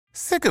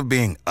Sick of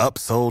being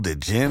upsold at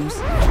gyms?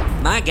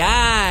 My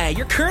guy,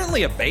 you're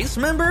currently a base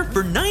member?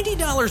 For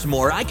 $90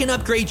 more, I can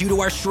upgrade you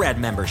to our Shred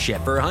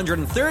membership. For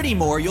 $130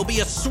 more, you'll be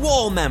a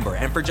Swole member.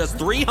 And for just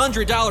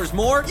 $300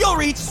 more, you'll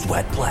reach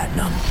Sweat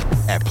Platinum.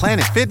 At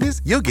Planet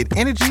Fitness, you'll get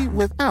energy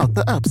without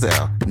the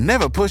upsell.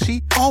 Never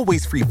pushy,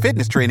 always free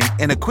fitness training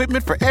and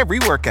equipment for every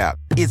workout.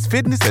 It's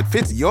fitness that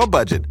fits your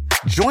budget.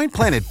 Join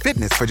Planet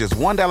Fitness for just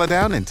 $1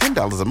 down and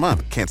 $10 a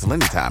month. Cancel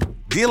anytime.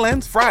 Deal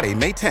ends Friday,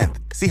 May 10th.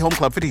 See Home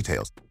Club for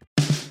details.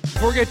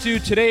 Before we get to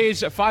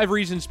today's 5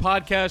 Reasons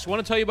podcast, I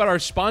want to tell you about our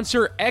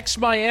sponsor, X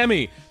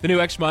Miami. The new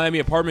X Miami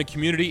apartment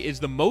community is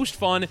the most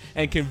fun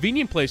and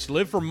convenient place to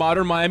live for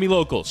modern Miami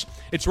locals.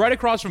 It's right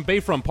across from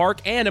Bayfront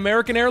Park and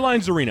American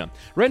Airlines Arena.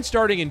 Rent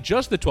starting in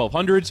just the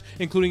 1200s,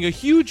 including a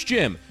huge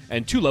gym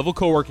and 2-level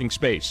co-working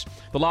space.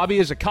 The lobby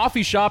is a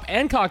coffee shop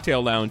and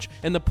cocktail lounge,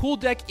 and the pool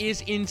deck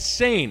is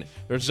insane.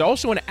 There's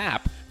also an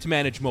app to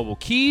manage mobile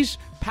keys,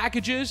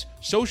 packages,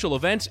 social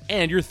events,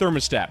 and your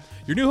thermostat.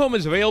 Your new home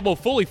is available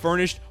fully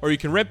furnished, or you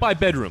can rent by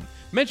bedroom.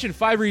 Mention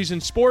 5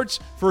 Reasons Sports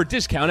for a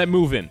discount at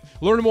move-in.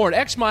 Learn more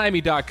at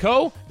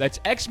xmiami.co. That's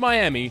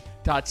xmiami.co.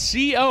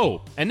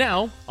 And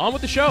now, on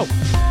with the show.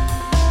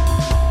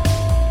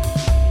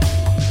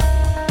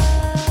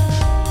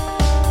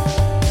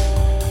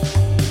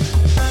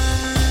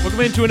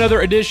 Welcome into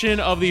another edition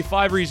of the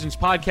 5 Reasons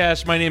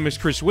podcast. My name is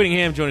Chris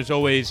Whittingham, joined as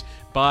always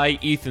by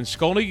Ethan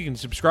Skolnick. You can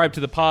subscribe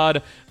to the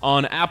pod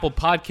on Apple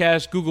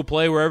Podcasts, Google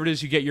Play, wherever it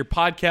is you get your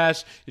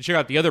podcasts. You check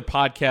out the other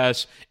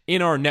podcasts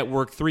in our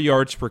network, 3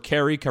 Yards Per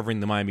Carry,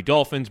 covering the Miami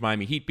Dolphins,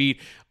 Miami Heat Beat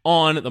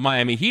on the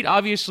Miami Heat,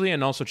 obviously,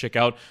 and also check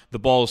out the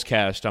Balls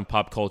Cast on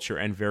pop culture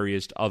and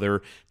various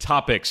other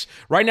topics.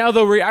 Right now,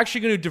 though, we're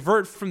actually going to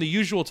divert from the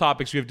usual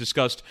topics we have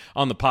discussed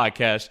on the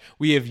podcast.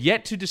 We have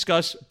yet to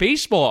discuss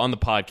baseball on the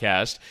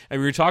podcast, and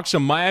we're going to talk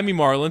some Miami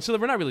Marlins, so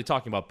we're not really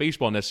talking about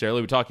baseball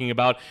necessarily. We're talking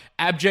about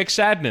abject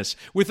sadness.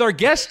 With our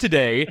guest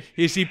today,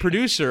 he's the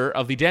producer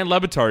of the Dan Le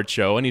Batard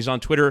Show, and he's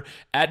on Twitter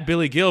at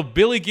Billy Gill.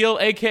 Billy Gill,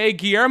 a.k.a.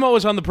 Guillermo,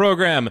 is on the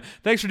program.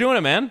 Thanks for doing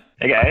it, man.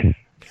 Hey, guys.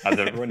 How's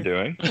everyone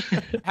doing?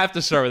 Have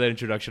to start with that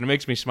introduction. It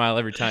makes me smile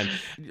every time.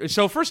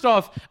 So first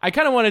off, I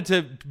kind of wanted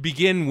to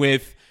begin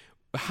with,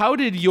 how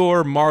did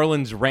your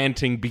Marlins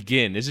ranting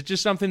begin? Is it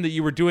just something that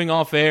you were doing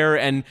off air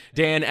and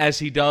Dan, as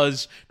he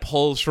does,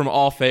 pulls from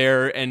off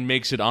air and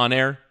makes it on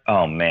air?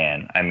 Oh,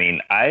 man. I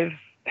mean,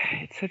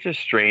 it's such a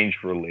strange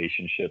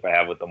relationship I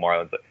have with the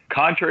Marlins.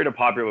 Contrary to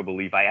popular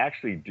belief, I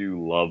actually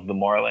do love the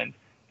Marlins.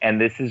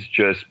 And this is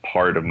just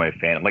part of my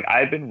fandom. Like,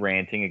 I've been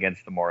ranting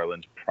against the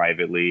Marlins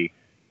privately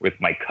with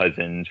my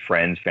cousins,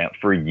 friends, family,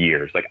 for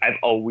years. Like, I've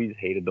always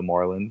hated the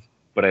Marlins,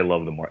 but I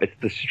love the Marlins.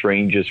 It's the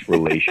strangest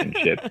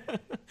relationship.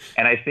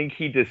 And I think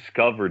he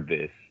discovered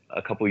this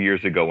a couple of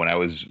years ago when I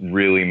was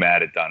really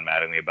mad at Don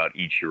Mattingly about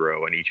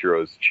Ichiro and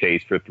Ichiro's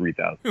chase for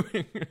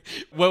 3,000.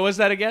 What was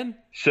that again?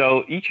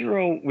 So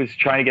Ichiro was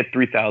trying to get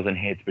 3,000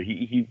 hits, but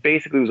he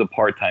basically was a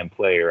part-time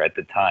player at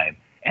the time.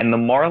 And the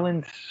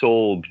Marlins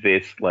sold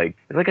this, it's like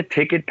a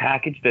ticket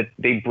package that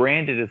they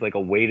branded as like a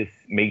way to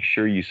make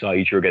sure you saw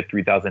Ichiro get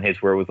 3,000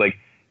 hits, where it was like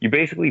you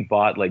basically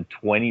bought like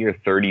 20 or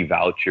 30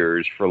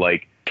 vouchers for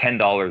like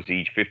 $10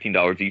 each,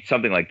 $15 each,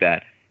 something like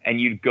that.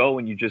 And you'd go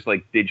and you just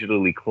like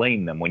digitally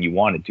claim them when you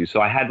wanted to. So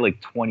I had like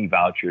 20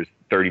 vouchers,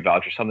 30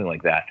 vouchers, something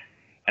like that.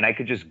 And I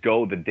could just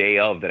go the day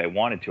of that I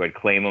wanted to. I'd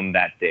claim them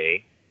that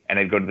day and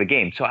I'd go to the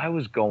game. So I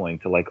was going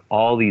to like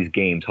all these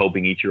games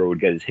hoping Ichiro would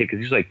get his hit, because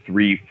he was like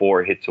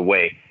 3-4 hits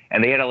away.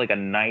 And they had like a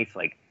nice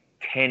like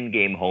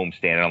 10-game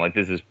homestand. And I'm like,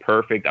 this is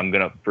perfect. I'm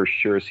going to for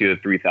sure see the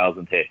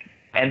 3,000th hit.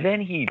 And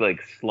then he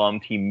like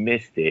slumped. He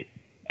missed it.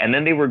 And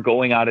then they were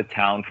going out of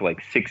town for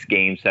like 6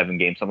 games, 7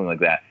 games, something like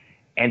that.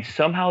 And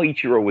somehow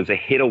Ichiro was a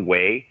hit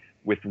away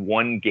with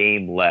 1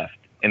 game left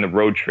in the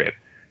road trip.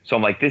 So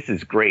I'm like, this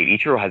is great.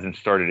 Ichiro hasn't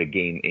started a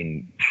game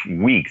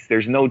in weeks.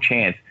 There's no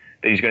chance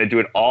that he's going to do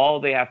it. All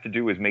they have to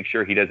do is make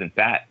sure he doesn't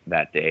bat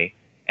that day,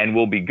 and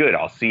we'll be good.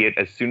 I'll see it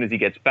as soon as he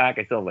gets back.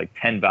 I still have like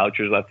 10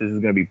 vouchers left. This is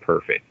going to be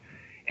perfect.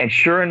 And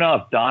sure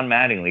enough, Don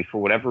Mattingly, for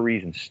whatever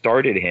reason,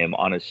 started him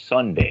on a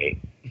Sunday,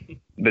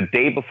 the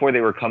day before they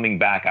were coming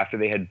back, after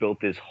they had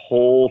built this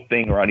whole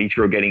thing around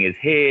Ichiro getting his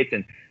hits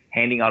and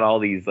handing out all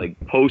these like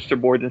poster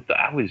boards and stuff.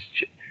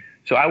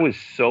 I was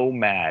so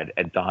mad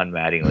at Don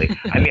Mattingly.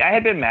 I mean, I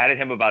had been mad at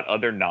him about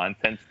other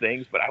nonsense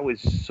things, but I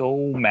was so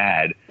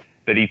mad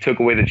that he took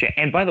away the chance.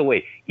 And by the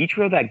way,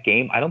 Ichiro, that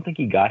game, I don't think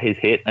he got his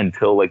hit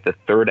until like the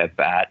 3rd at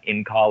bat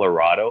in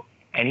Colorado.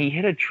 And he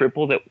hit a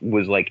triple that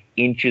was like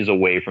inches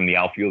away from the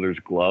outfielder's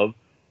glove,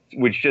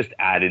 which just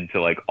added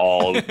to like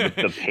all the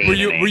pain.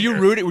 Were you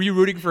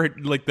rooting for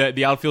like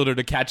the outfielder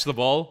to catch the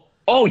ball?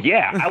 Oh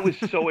yeah, I was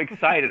so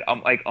excited.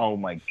 I'm like, oh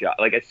my god!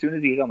 Like as soon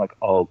as he hit, I'm like,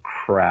 oh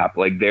crap!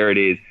 Like there it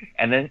is.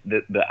 And then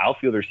the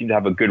outfielder seemed to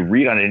have a good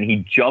read on it, and he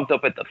jumped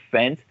up at the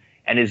fence,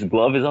 and his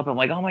glove is up. I'm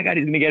like, oh my god,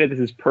 he's gonna get it. This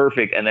is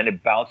perfect. And then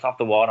it bounced off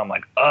the wall, and I'm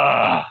like,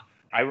 ugh.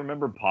 I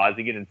remember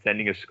pausing it and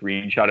sending a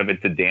screenshot of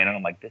it to Dan, and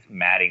I'm like, this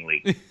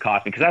Mattingly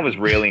cost me, because I was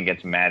railing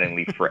against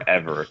Mattingly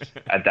forever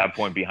at that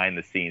point behind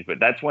the scenes. But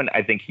that's when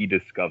I think he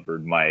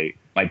discovered my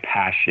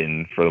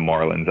passion for the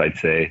Marlins, I'd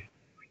say.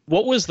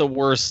 What was the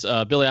worst,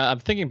 Billy? I'm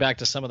thinking back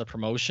to some of the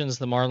promotions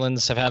the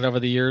Marlins have had over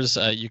the years.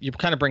 You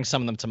kind of bring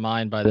some of them to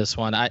mind by this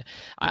one.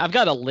 I've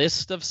got a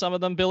list of some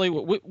of them, Billy.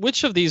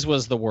 Which of these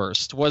was the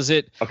worst? Was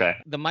it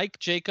the Mike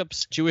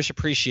Jacobs Jewish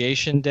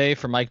Appreciation Day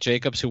for Mike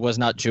Jacobs, who was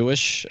not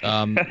Jewish?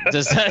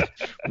 Does that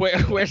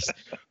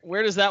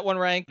where does that one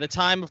rank? The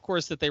time, of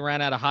course, that they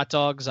ran out of hot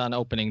dogs on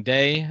opening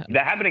day.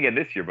 That happened again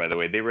this year, by the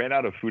way. They ran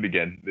out of food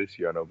again this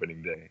year on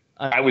opening day.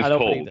 I was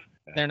told.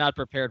 They're not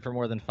prepared for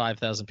more than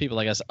 5,000 people,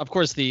 I guess. Of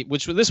course,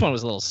 this one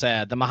was a little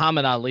sad. The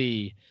Muhammad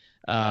Ali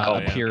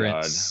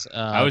appearance.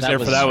 I was there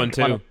for that one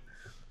too.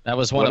 That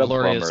was one of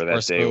Gloria's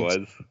worst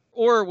moves.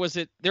 Or was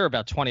it? There were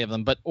about 20 of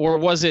them, or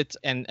was it?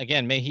 And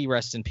again, may he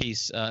rest in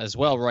peace as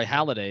well, Roy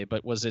Halladay.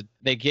 But was it?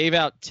 They gave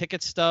out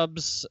ticket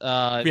stubs.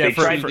 They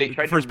tried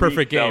for his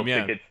perfect game.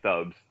 Yeah, ticket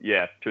stubs.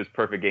 Yeah, to his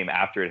perfect game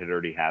after it had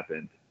already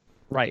happened.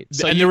 Right.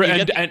 So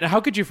and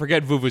how could you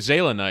forget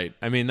Vuvuzela night?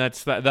 I mean,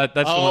 that's the one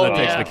that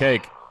takes the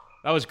cake.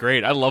 That was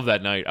great. I love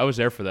that night. I was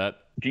there for that.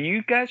 Do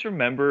you guys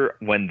remember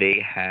when they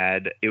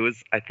had,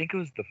 I think it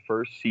was the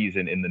first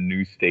season in the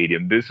new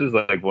stadium. This was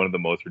like one of the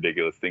most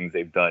ridiculous things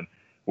they've done,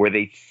 where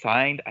they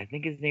signed, I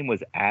think his name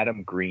was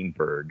Adam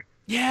Greenberg.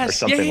 Yes. Or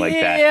something like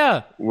that.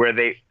 Yeah. Where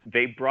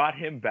they brought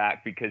him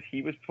back because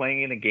he was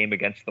playing in a game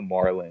against the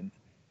Marlins,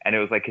 and it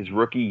was like his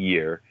rookie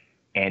year,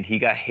 and he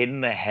got hit in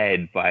the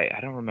head by,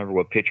 I don't remember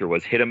what pitcher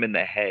was, hit him in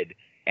the head,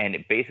 and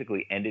it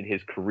basically ended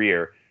his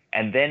career.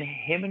 And then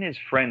him and his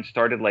friends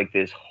started like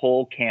this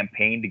whole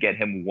campaign to get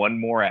him one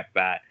more at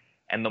bat.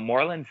 And the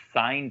Marlins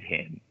signed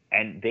him,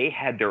 and they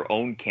had their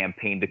own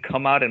campaign to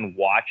come out and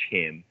watch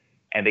him.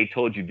 And they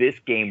told you, this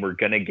game, we're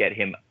going to get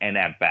him an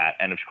at bat.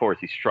 And of course,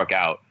 he struck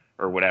out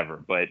or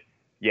whatever. But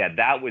yeah,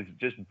 that was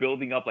just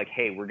building up like,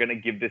 hey, we're going to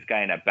give this guy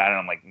an at bat. And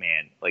I'm like,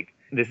 man, like,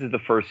 this is the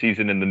first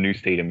season in the new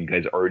stadium you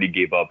guys already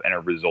gave up and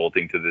are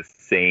resulting to the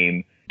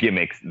same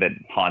gimmicks that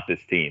haunt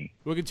this team.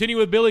 We'll continue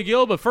with Billy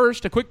Gill, but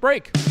first, a quick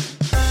break.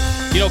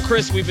 You know,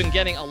 Chris, we've been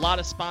getting a lot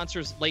of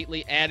sponsors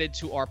lately added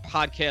to our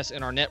podcast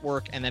and our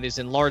network, and that is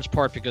in large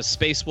part because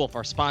Space Wolf,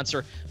 our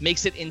sponsor,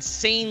 makes it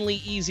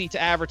insanely easy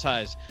to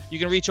advertise. You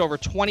can reach over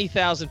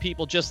 20,000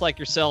 people just like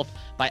yourself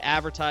by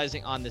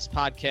advertising on this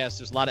podcast.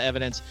 There's a lot of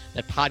evidence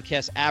that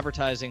podcast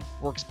advertising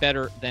works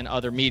better than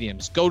other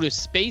mediums. Go to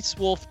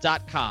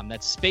spacewolf.com.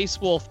 That's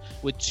Spacewolf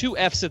with 2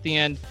 F's at the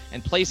end,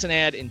 and place an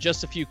ad in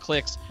just a few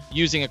clicks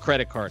using a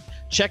credit card.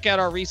 Check out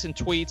our recent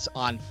tweets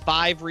on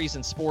 5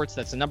 Reasons Sports.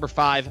 That's the number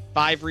 5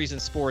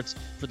 Reasons Sports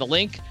for the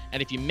link.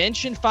 And if you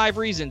mention 5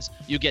 Reasons,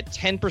 you get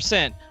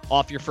 10%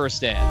 off your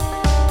first ad.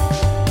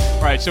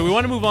 All right, so we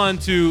want to move on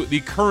to the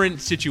current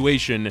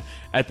situation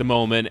at the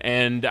moment.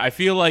 And I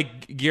feel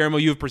like, Guillermo,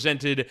 you've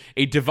presented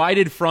a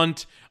divided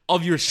front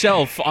of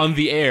yourself on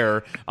the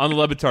air on the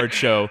Le Batard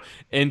Show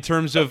in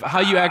terms of how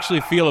you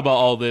actually feel about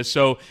all this.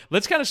 So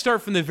let's kind of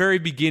start from the very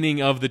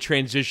beginning of the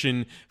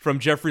transition from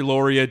Jeffrey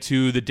Loria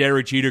to the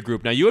Derek Jeter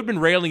group. Now, you had been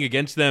railing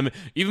against them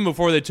even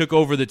before they took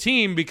over the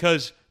team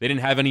because they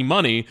didn't have any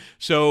money.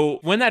 So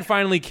when that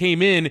finally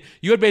came in,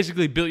 you had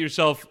basically built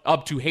yourself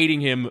up to hating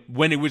him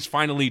when it was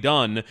finally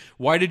done.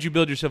 Why did you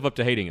build yourself up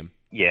to hating him?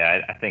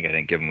 Yeah, I think I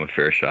didn't give him a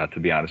fair shot,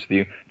 to be honest with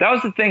you. That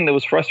was the thing that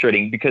was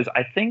frustrating because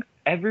I think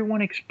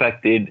everyone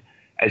expected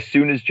as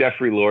soon as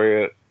Jeffrey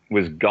Loria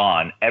was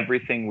gone,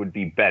 everything would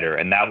be better.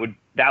 And that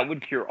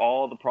would cure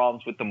all the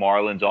problems with the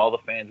Marlins. All the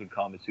fans would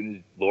come as soon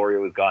as Loria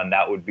was gone.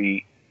 That would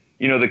be,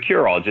 the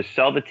cure-all. Just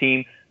sell the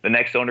team. The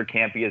next owner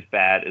can't be as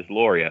bad as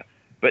Loria.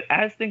 But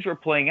as things were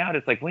playing out,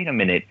 it's like, wait a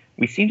minute.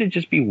 We seem to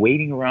just be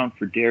waiting around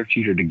for Derek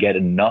Jeter to get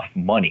enough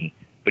money.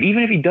 But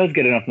even if he does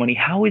get enough money,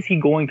 how is he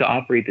going to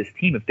operate this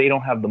team if they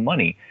don't have the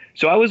money?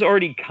 So I was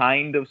already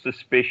kind of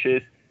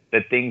suspicious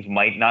that things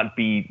might not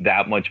be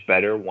that much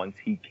better once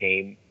he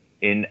came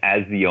in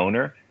as the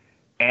owner.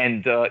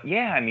 And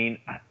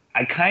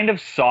I kind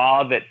of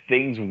saw that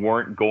things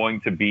weren't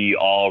going to be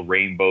all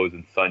rainbows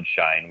and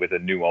sunshine with a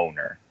new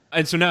owner.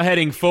 And so now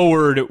heading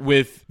forward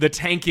with the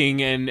tanking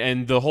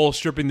and the whole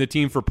stripping the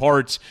team for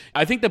parts,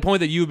 I think the point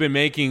that you've been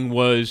making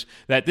was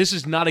that this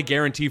is not a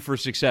guarantee for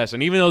success.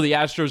 And even though the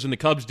Astros and the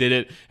Cubs did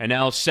it, and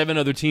now 7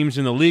 other teams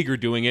in the league are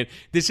doing it,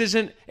 this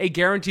isn't a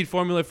guaranteed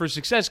formula for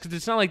success because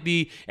it's not like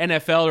the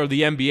NFL or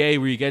the NBA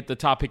where you get the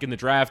top pick in the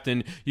draft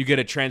and you get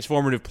a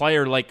transformative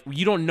player. Like,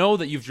 you don't know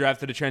that you've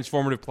drafted a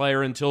transformative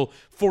player until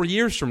 4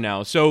 years from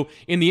now. So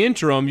in the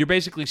interim, you're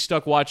basically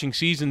stuck watching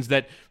seasons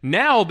that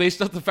now,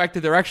 based off the fact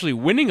that they're actually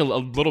winning a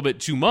little bit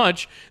too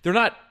much, they're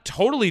not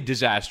totally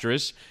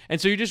disastrous, and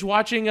so you're just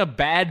watching a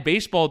bad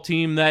baseball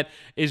team that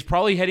is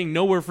probably heading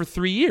nowhere for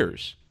 3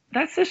 years.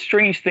 That's the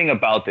strange thing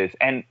about this,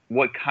 and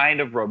what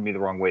kind of rubbed me the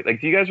wrong way. Like,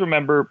 do you guys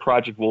remember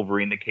Project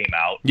Wolverine that came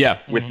out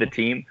with the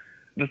team?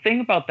 The thing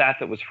about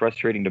that was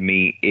frustrating to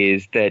me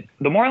is that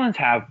the Marlins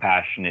have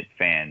passionate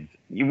fans.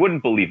 You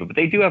wouldn't believe it, but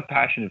they do have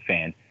passionate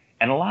fans,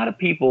 and a lot of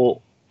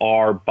people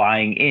are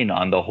buying in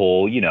on the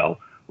whole,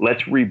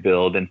 let's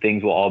rebuild and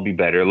things will all be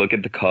better. Look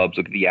at the Cubs,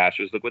 look at the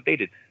Astros, look what they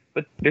did.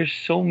 But there's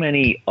so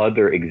many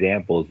other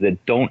examples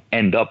that don't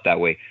end up that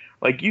way.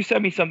 Like you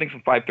sent me something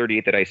from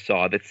 538 that I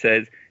saw that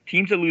says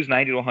teams that lose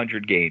 90 to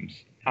 100 games,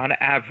 on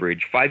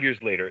average, 5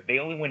 years later, they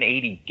only win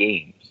 80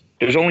 games.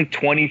 There's only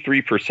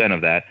 23%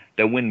 of that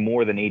win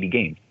more than 80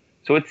 games.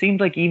 So it seems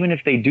like even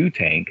if they do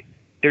tank,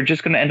 they're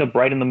just going to end up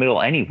right in the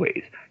middle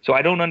anyways. So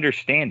I don't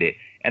understand it.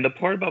 And the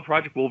part about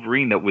Project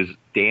Wolverine that was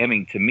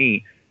damning to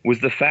me was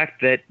the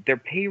fact that their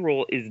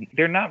payroll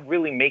they're not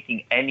really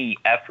making any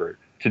effort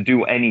to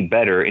do any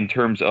better in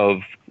terms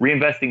of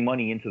reinvesting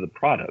money into the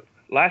product.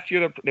 Last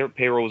year, their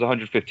payroll was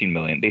 $115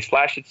 million. They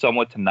slashed it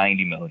somewhat to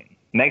 $90 million.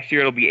 Next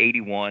year, it'll be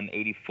 81,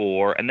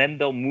 84, and then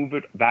they'll move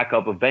it back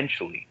up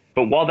eventually.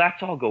 But while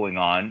that's all going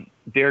on,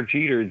 Derek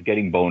Jeter is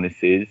getting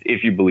bonuses,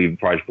 if you believe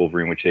Project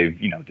Wolverine, which they've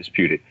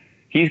disputed.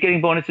 He's getting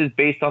bonuses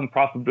based on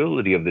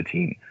profitability of the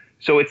team.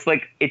 So it's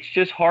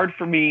just hard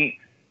for me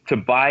to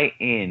buy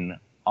in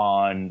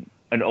on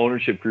an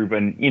ownership group,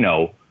 and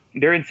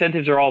their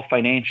incentives are all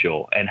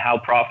financial and how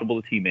profitable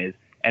the team is,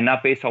 and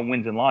not based on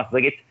wins and losses.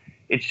 Like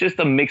it's just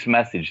a mixed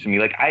message to me.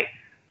 Like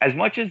as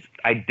much as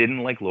I didn't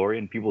like Loria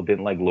and people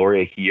didn't like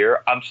Loria here,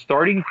 I'm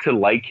starting to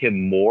like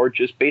him more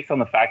just based on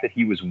the fact that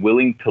he was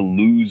willing to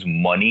lose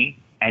money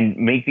and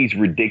make these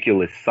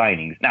ridiculous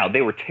signings. Now,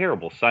 they were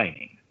terrible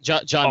signings.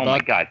 John Oh, Buck. my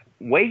God.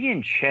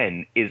 Wei-Yin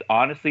Chen is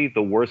honestly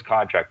the worst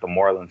contract the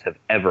Marlins have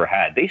ever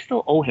had. They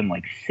still owe him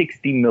like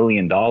 $60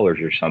 million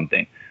or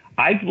something.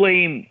 I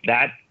blame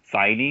that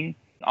signing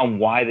on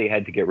why they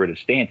had to get rid of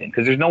Stanton,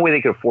 because there's no way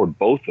they could afford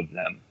both of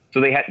them. So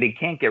they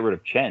can't get rid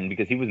of Chen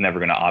because he was never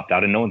going to opt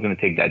out and no one's going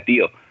to take that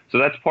deal. So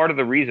that's part of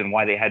the reason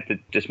why they had to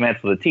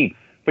dismantle the team.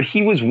 But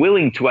he was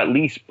willing to at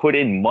least put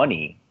in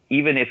money,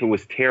 even if it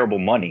was terrible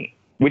money,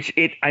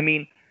 I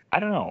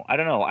don't know.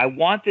 I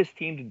want this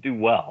team to do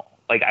well.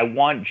 Like, I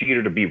want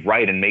Jeter to be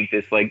right and make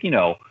this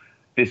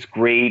this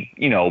great,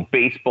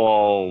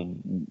 baseball,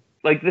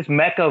 like this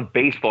mecca of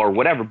baseball or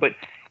whatever. But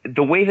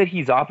the way that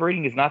he's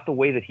operating is not the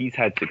way that he's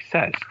had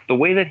success. The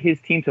way that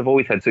his teams have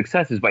always had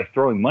success is by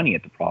throwing money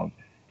at the problem.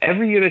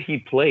 Every year that he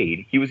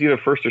played, he was either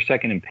first or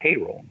second in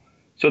payroll.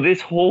 So this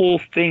whole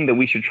thing that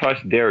we should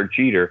trust Derek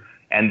Jeter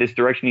and this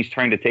direction he's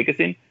trying to take us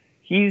in,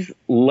 he's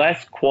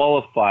less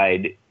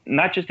qualified,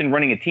 not just in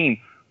running a team,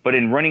 but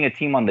in running a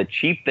team on the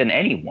cheap than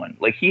anyone.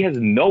 Like, he has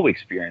no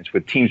experience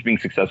with teams being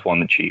successful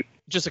on the cheap.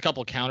 Just a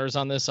couple counters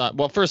on this.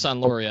 Well, first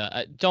on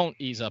Loria, don't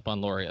ease up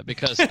on Loria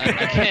because I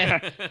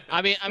can't.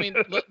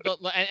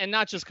 And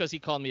not just because he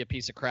called me a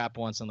piece of crap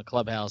once in the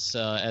clubhouse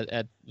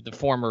at the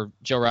former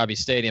Joe Robbie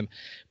Stadium,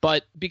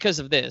 but because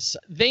of this.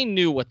 They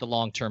knew what the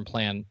long-term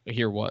plan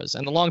here was,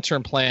 and the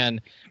long-term plan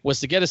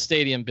was to get a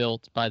stadium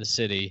built by the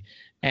city,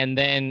 and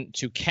then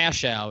to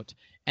cash out,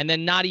 and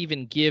then not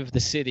even give the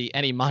city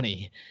any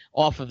money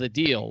off of the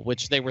deal,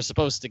 which they were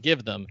supposed to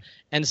give them.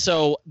 And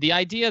so the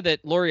idea that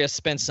Loria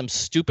spent some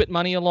stupid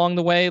money along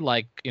the way,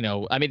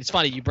 it's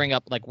funny you bring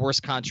up like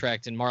worst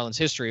contract in Marlins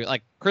history.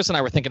 Like Chris and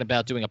I were thinking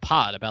about doing a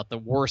pod about the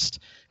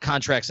worst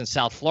contracts in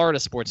South Florida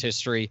sports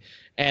history.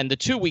 And the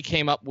two we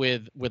came up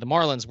with the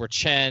Marlins were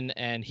Chen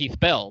and Heath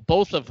Bell,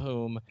 both of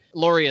whom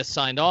Loria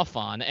signed off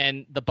on.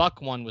 And the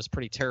Buck one was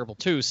pretty terrible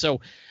too.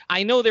 So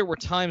I know there were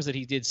times that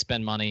he did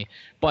spend money,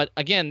 but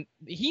again,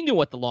 he knew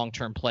what the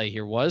long-term play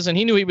here was, and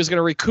he knew he was going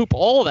to recoup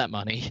all of that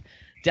money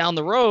down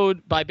the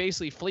road by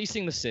basically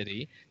fleecing the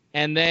city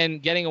and then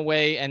getting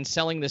away and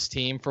selling this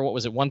team for, what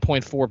was it,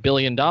 $1.4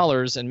 billion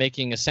and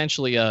making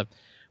essentially a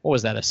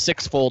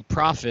six-fold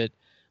profit.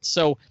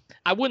 So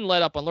I wouldn't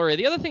let up on Loria.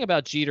 The other thing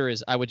about Jeter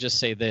is, I would just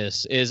say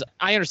this, is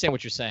I understand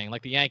what you're saying.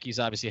 Like, the Yankees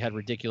obviously had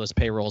ridiculous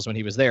payrolls when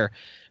he was there.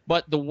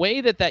 But the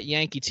way that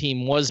Yankee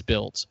team was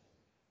built,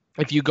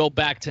 if you go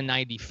back to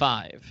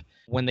 95,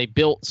 when they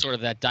built sort of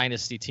that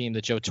dynasty team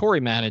that Joe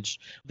Torre managed,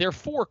 their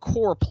four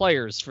core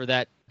players for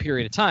that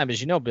period of time,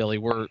 as you know, Billy,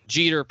 were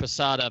Jeter,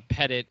 Posada,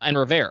 Pettit, and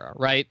Rivera,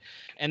 right?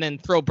 And then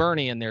throw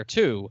Bernie in there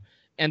too.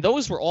 And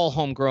those were all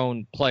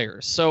homegrown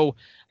players. So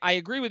I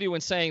agree with you in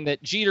saying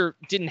that Jeter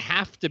didn't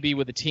have to be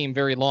with a team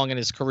very long in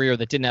his career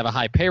that didn't have a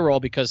high payroll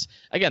because,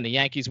 again, the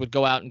Yankees would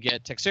go out and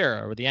get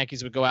Teixeira, or the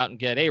Yankees would go out and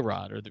get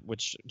A-Rod,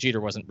 which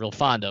Jeter wasn't real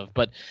fond of.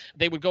 But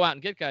they would go out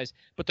and get guys.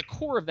 But the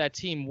core of that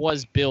team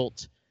was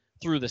built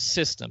through the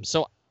system.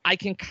 So I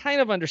can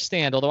kind of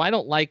understand, although I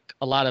don't like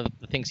a lot of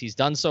the things he's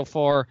done so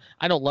far.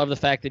 I don't love the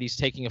fact that he's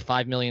taking a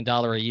 $5 million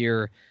a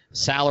year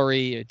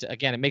salary.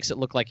 It makes it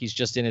look like he's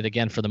just in it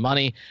again for the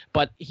money.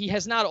 But he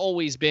has not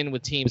always been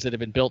with teams that have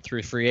been built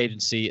through free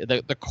agency.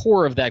 The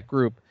core of that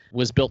group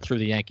was built through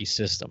the Yankee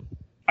system.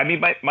 I mean,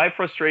 my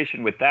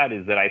frustration with that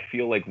is that I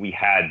feel like we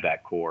had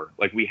that core.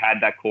 Like, we had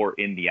that core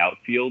in the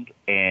outfield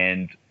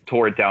and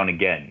tore it down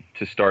again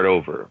to start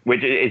over,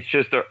 which it's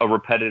just a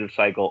repetitive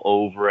cycle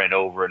over and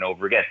over and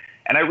over again.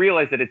 And I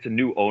realize that it's a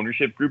new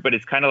ownership group, but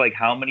it's kind of like,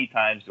 how many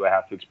times do I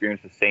have to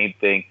experience the same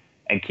thing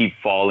and keep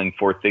falling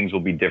for things will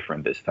be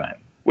different this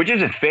time? Which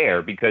isn't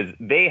fair because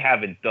they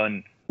haven't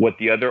done what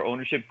the other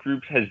ownership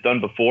group has done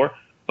before.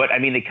 But I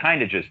mean, they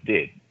kind of just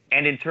did.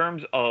 And in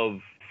terms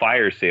of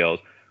fire sales,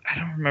 I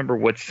don't remember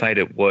what site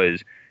it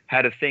was,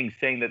 had a thing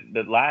saying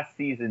that last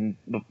season,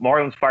 the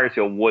Marlins fire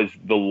sale was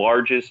the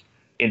largest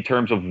in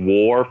terms of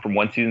WAR from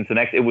one season to the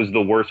next. It was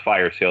the worst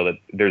fire sale that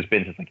there's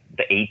been since like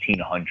the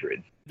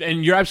 1800s.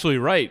 And you're absolutely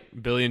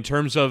right, Billy, in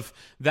terms of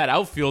that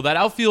outfield. That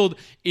outfield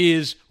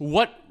is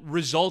what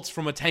results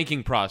from a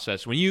tanking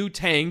process. When you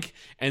tank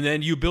and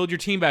then you build your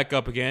team back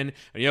up again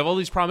and you have all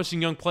these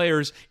promising young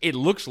players, it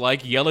looks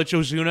like Yelich,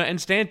 Ozuna,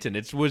 and Stanton.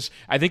 It was,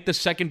 I think, the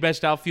second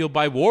best outfield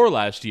by WAR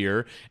last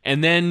year,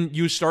 and then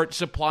you start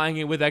supplying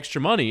it with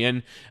extra money.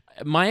 And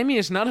Miami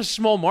is not a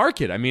small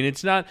market. I mean,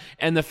 it's not,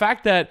 and the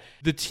fact that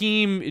the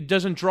team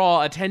doesn't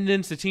draw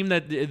attendance, the team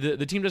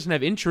doesn't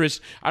have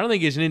interest, I don't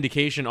think is an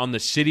indication on the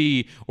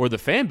city or the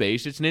fan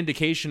base. It's an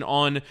indication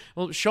on,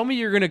 well, show me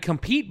you're going to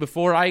compete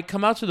before I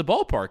come out to the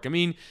ballpark. I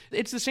mean,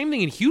 it's the same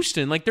thing in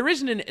Houston. Like there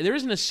isn't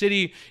a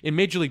city in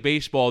Major League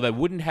Baseball that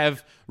wouldn't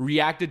have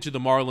reacted to the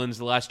Marlins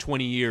the last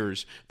 20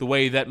 years the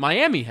way that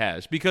Miami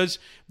has, because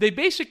they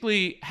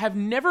basically have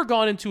never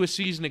gone into a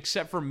season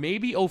except for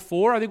maybe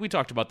 04. I think we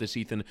talked about this,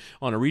 Ethan,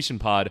 on a recent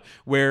pod,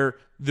 where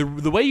the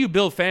way you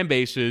build fan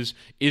bases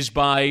is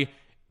by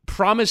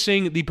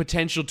promising the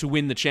potential to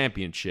win the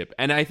championship.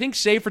 And I think,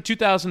 say, for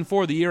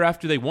 2004, the year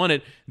after they won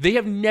it, they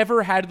have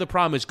never had the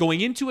promise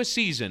going into a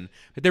season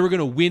that they were going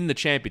to win the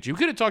championship. You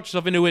could have talked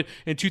yourself into it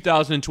in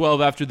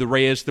 2012 after the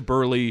Reyes, the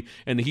Burley,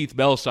 and the Heath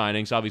Bell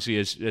signings, obviously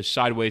as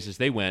sideways as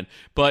they went.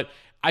 But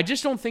I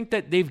just don't think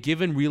that they've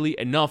given really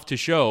enough to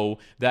show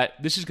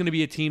that this is going to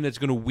be a team that's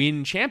going to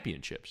win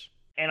championships.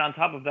 And on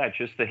top of that,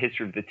 just the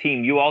history of the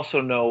team, you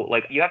also know,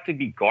 like, you have to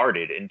be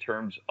guarded in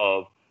terms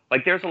of,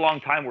 like, there's a long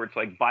time where it's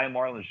like, buy a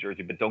Marlins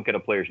jersey, but don't get a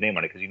player's name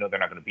on it because you know they're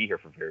not going to be here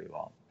for very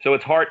long. So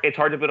it's hard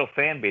to build a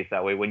fan base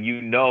that way when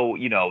you know,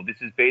 this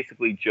is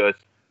basically just,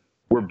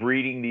 we're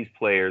breeding these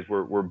players,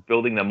 we're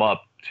building them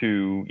up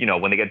to,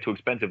 when they get too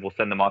expensive, we'll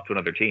send them off to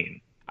another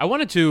team. I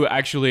wanted to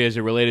actually, as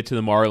it related to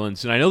the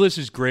Marlins, and I know this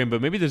is grim,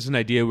 but maybe this is an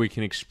idea we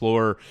can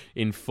explore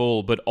in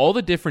full, but all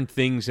the different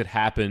things that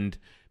happened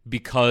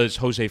because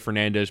Jose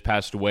Fernandez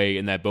passed away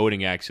in that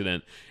boating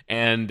accident.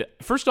 And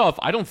first off,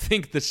 I don't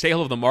think the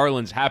sale of the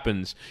Marlins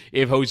happens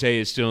if Jose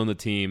is still in the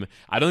team.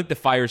 I don't think the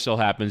fire sale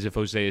happens if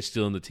Jose is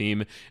still in the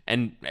team.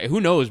 And who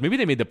knows, maybe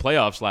they made the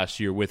playoffs last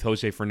year with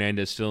Jose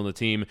Fernandez still in the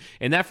team.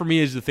 And that for me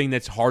is the thing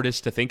that's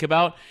hardest to think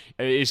about,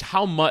 is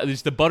how much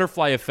is the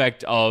butterfly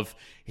effect of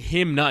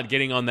him not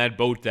getting on that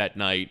boat that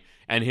night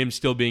and him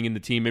still being in the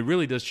team. It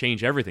really does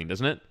change everything,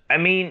 doesn't it? I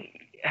mean,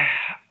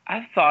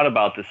 I've thought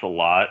about this a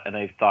lot, and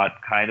I've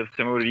thought kind of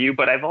similar to you,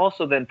 but I've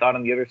also then thought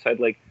on the other side,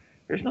 like,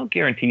 there's no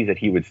guarantees that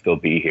he would still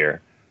be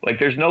here. Like,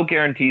 there's no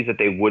guarantees that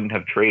they wouldn't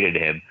have traded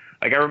him.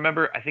 Like, I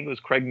remember, I think it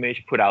was Craig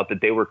Mish put out that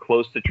they were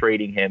close to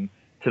trading him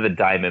to the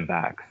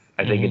Diamondbacks,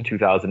 I think in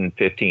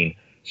 2015.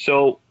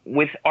 So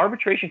with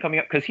arbitration coming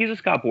up, because he's a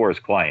Scott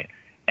Boras client,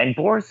 and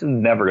Boras is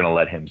never going to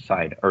let him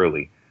sign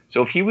early.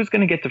 So if he was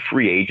going to get to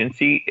free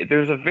agency,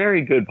 there's a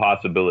very good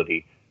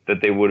possibility that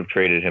they would have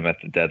traded him at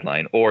the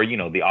deadline or,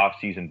 the off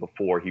season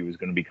before he was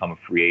going to become a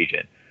free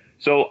agent.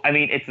 So, I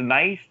mean, it's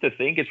nice to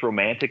think, it's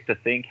romantic to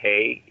think,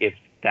 hey, if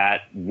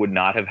that would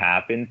not have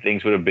happened,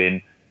 things would have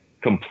been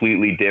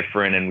completely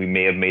different and we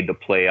may have made the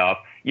playoff.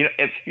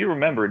 If you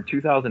remember in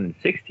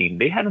 2016,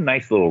 they had a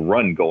nice little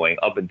run going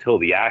up until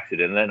the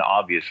accident. And then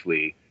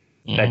obviously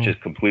that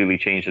just completely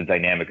changed the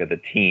dynamic of the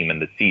team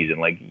and the season.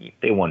 Like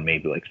they won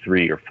maybe like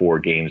 3 or 4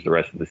 games the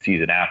rest of the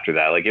season after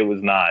that. Like it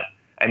was not,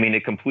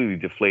 it completely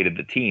deflated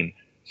the team.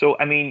 So,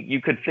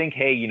 you could think,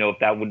 hey, if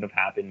that wouldn't have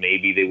happened,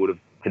 maybe they would have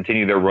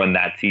continued their run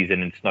that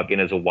season and snuck in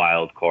as a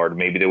wild card.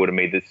 Maybe they would have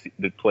made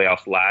the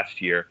playoffs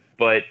last year.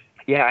 But,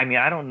 yeah,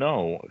 I don't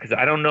know. Because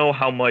I don't know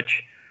how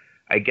much,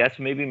 I guess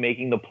maybe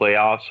making the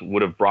playoffs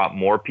would have brought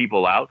more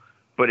people out.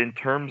 But in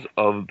terms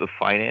of the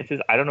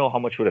finances, I don't know how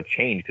much would have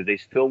changed because they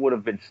still would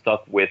have been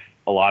stuck with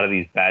a lot of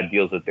these bad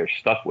deals that they're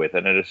stuck with.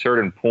 And at a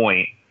certain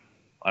point,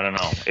 I don't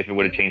know if it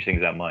would have changed things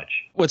that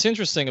much. What's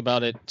interesting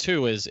about it,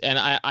 too, is, and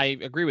I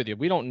agree with you,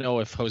 we don't know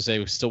if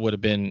Jose still would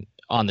have been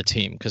on the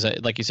team because,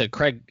 like you said,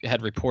 Craig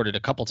had reported a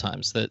couple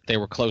times that they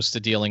were close to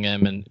dealing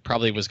him and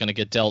probably was going to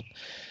get dealt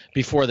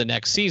before the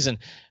next season.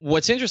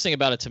 What's interesting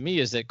about it to me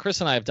is that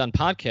Chris and I have done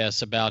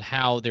podcasts about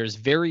how there's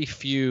very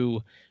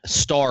few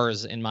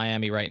stars in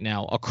Miami right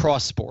now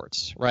across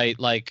sports, right?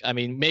 Like,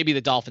 maybe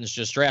the Dolphins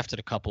just drafted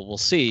a couple, we'll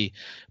see.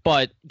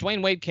 But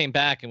Dwayne Wade came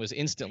back and was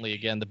instantly,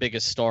 again, the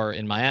biggest star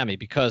in Miami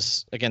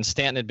because, again,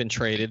 Stanton had been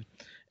traded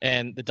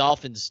and the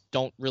Dolphins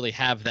don't really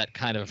have that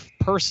kind of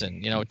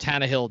person.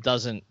 Tannehill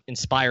doesn't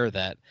inspire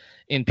that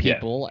in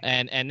people.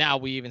 Yeah. And now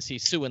we even see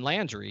Sue and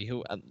Landry,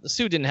 who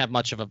Sue didn't have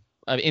much of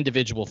an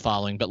individual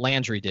following, but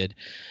Landry did.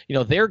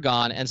 They're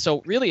gone. And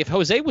so really, if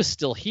Jose was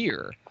still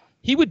here,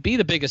 he would be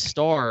the biggest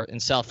star in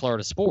South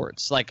Florida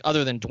sports, like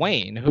other than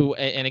Dwayne, who,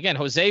 and again,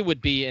 Jose would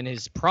be in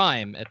his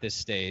prime at this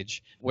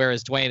stage,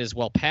 whereas Dwayne is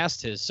well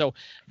past his. So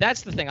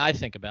that's the thing I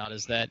think about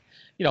is that,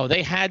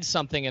 they had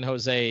something in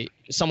Jose,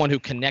 someone who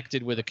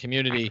connected with a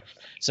community.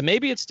 So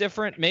maybe it's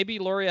different. Maybe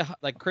Loria,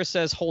 like Chris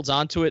says, holds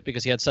on to it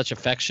because he had such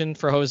affection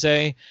for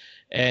Jose,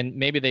 and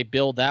maybe they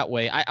build that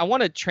way. I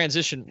want to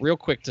transition real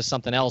quick to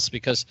something else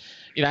because,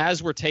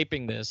 as we're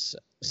taping this,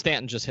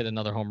 Stanton just hit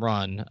another home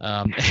run.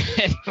 And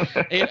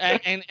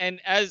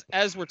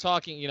as we're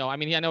talking, I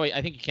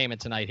think he came in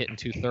tonight hitting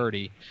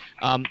 230.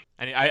 And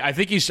I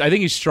think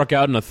he struck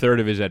out in a third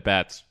of his at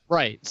bats.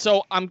 Right.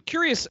 So I'm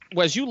curious,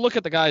 as you look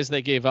at the guys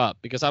they gave up,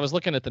 because I was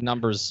looking at the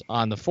numbers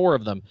on the four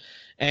of them,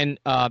 and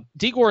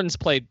D. Gordon's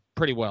played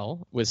pretty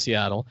well with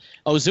Seattle.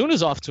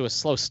 Ozuna's off to a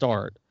slow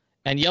start,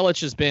 and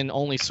Yelich has been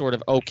only sort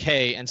of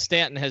okay, and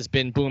Stanton has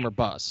been boom or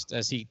bust,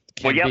 as he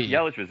can be.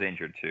 Yelich was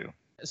injured too.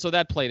 So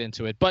that played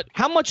into it. But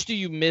how much do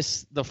you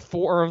miss the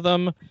four of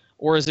them,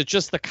 or is it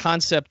just the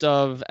concept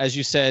of, as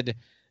you said,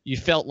 you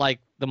felt like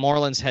the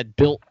Marlins had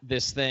built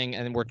this thing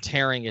and were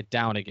tearing it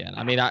down again?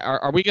 I mean,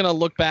 are we going to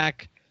look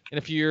back in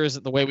a few years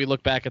at the way we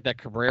look back at that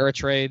Cabrera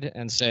trade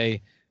and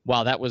say,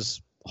 wow, that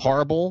was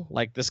horrible?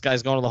 Like, this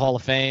guy's going to the Hall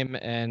of Fame,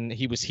 and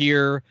he was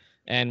here,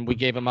 and we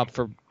gave him up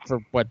for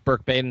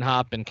Burke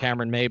Badenhop and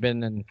Cameron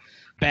Maben and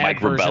Mike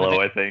Rabello,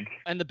 I think.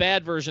 And the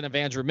bad version of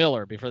Andrew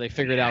Miller before they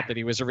figured out that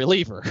he was a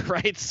reliever,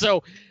 right?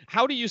 So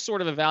how do you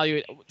sort of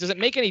evaluate? Does it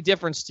make any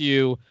difference to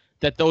you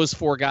that those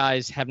four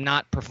guys have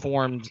not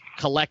performed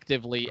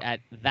collectively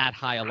at that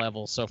high a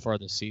level so far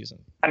this season?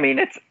 I mean,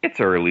 it's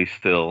early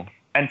still.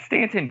 And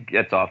Stanton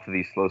gets off to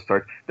these slow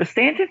starts. The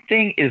Stanton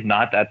thing is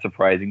not that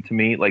surprising to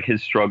me, like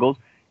his struggles.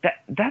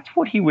 That's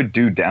what he would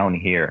do down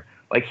here.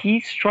 Like, he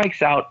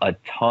strikes out a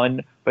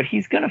ton, but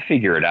he's going to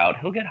figure it out.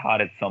 He'll get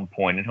hot at some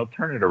point, and he'll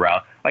turn it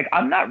around. Like,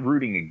 I'm not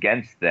rooting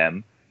against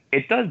them.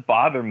 It does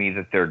bother me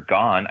that they're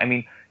gone. I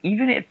mean,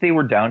 even if they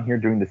were down here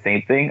doing the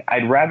same thing,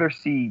 I'd rather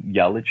see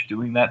Yelich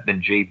doing that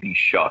than J.B.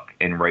 Shuck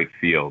in right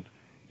field.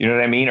 You know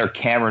what I mean? Or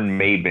Cameron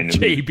Maben.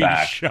 J.B.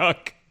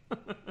 Shuck.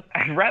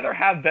 I'd rather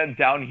have them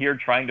down here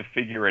trying to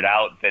figure it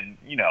out than,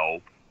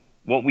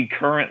 what we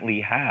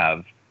currently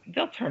have.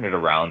 They'll turn it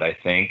around, I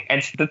think.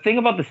 And the thing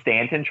about the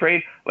Stanton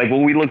trade, like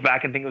when we look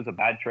back and think it was a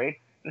bad trade,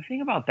 the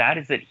thing about that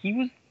is that he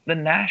was the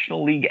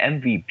National League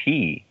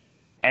MVP.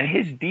 And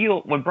his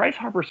deal, when Bryce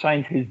Harper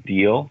signs his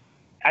deal,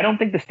 I don't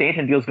think the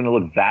Stanton deal is going to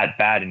look that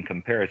bad in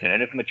comparison.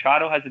 And if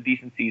Machado has a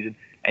decent season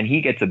and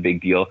he gets a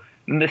big deal,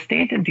 then the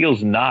Stanton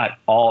deal's not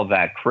all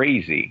that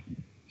crazy.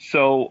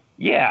 So,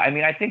 yeah, I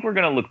mean, I think we're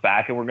going to look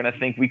back and we're going to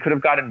think we could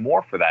have gotten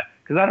more for that.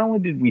 Because not only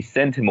did we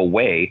send him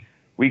away,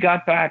 we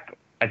got back,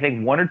 I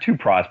think, one or two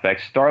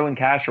prospects, Starlin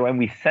Castro, and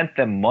we sent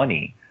them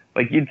money.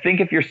 Like, you'd think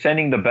if you're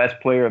sending the best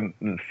player in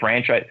the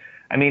franchise,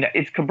 I mean,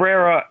 it's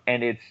Cabrera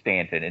and it's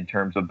Stanton in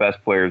terms of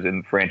best players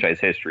in franchise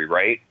history,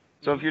 right?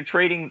 So if you're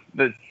trading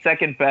the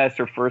second best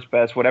or first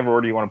best, whatever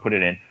order you want to put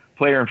it in,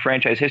 player in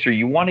franchise history,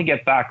 you want to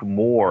get back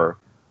more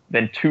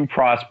than two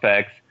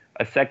prospects,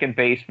 a second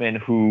baseman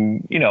who,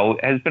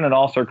 has been an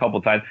all-star a couple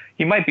of times.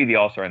 He might be the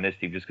all-star on this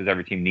team just because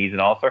every team needs an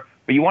all-star,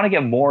 but you want to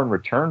get more in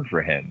return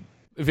for him.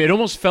 It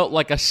almost felt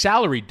like a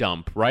salary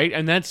dump, right?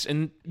 And the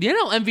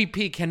NL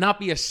MVP cannot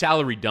be a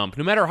salary dump,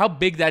 no matter how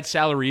big that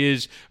salary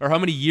is or how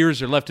many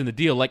years are left in the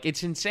deal. Like,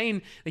 it's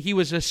insane that he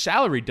was a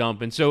salary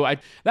dump. And so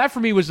that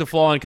for me was the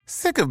flaw.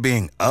 Sick of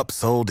being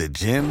upsold at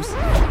gyms?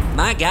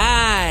 My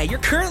guy, you're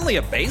currently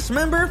a base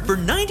member? For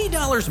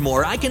 $90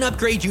 more, I can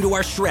upgrade you to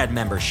our Shred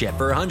membership.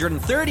 For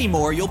 $130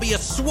 more, you'll be a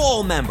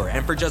Swole member.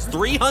 And for just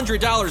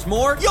 $300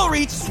 more, you'll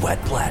reach Sweat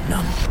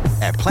Platinum.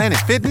 At Planet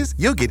Fitness,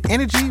 you'll get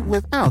energy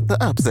without the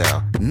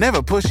upsell.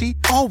 Never pushy,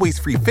 always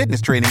free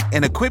fitness training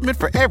and equipment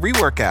for every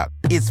workout.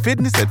 It's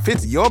fitness that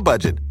fits your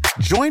budget.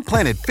 Join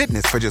Planet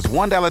Fitness for just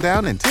 $1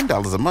 down and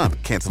 $10 a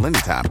month. Cancel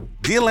anytime.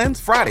 Deal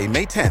ends Friday,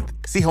 May 10th.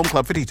 See Home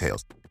Club for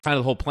details. Kind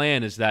of the whole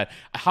plan is that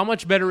how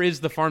much better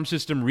is the farm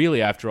system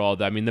really after all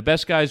that? I mean, the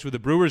best guys were the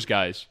Brewers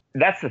guys.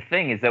 That's the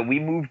thing, is that we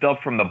moved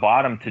up from the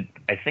bottom to,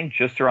 I think,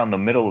 just around the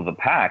middle of the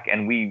pack,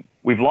 and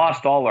we've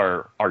lost all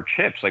our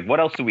chips. Like,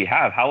 what else do we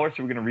have? How else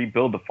are we going to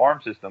rebuild the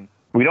farm system?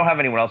 We don't have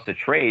anyone else to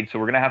trade, so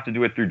we're going to have to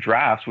do it through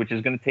drafts, which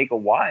is going to take a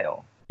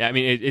while. Yeah, I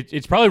mean,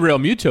 it's probably Real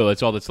Muto.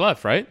 That's all that's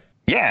left, right?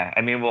 Yeah,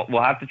 I mean,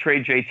 we'll have to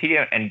trade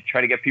JT and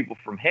try to get people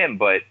from him,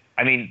 but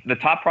I mean, the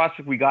top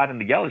prospect we got in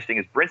the Yelich thing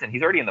is Brinson.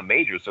 He's already in the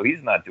majors, so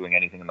he's not doing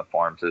anything in the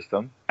farm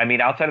system. I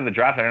mean, outside of the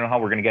draft, I don't know how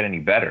we're going to get any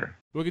better.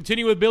 We'll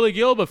continue with Billy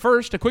Gill, but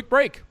first, a quick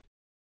break.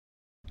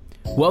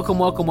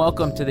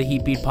 Welcome to the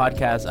Heat Beat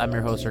Podcast. I'm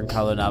your host,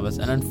 Carlo Navas,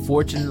 and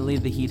unfortunately,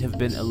 the Heat have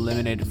been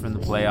eliminated from the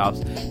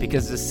playoffs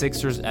because the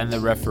Sixers and the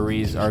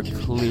referees are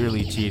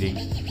clearly cheating.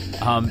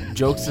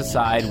 Jokes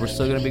aside, we're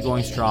still going to be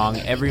going strong.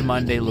 Every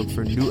Monday, look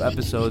for new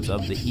episodes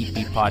of the Heat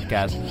Beat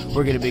Podcast.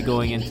 We're going to be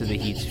going into the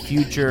Heat's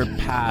future,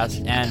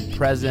 past, and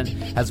present,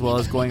 as well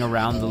as going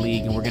around the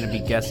league, and we're going to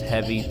be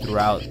guest-heavy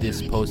throughout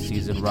this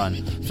postseason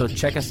run. So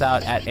check us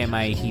out at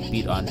MIA Heat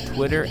Beat on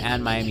Twitter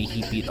and Miami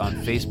Heat Beat on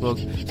Facebook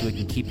so we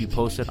can keep you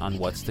posted on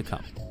what's to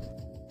come.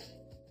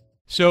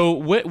 So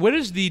what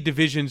does the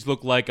divisions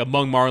look like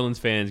among Marlins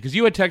fans? Because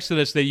you had texted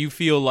us that you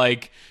feel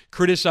like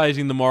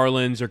criticizing the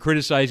Marlins or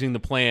criticizing the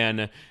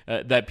plan,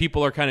 that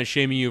people are kind of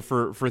shaming you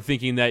for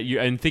thinking that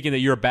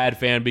you're a bad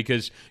fan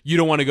because you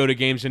don't want to go to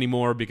games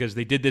anymore because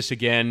they did this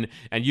again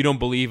and you don't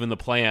believe in the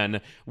plan.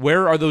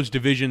 Where are those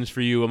divisions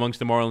for you amongst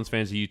the Marlins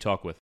fans that you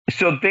talk with?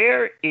 So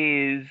there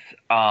is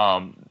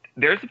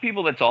there's the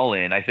people that's all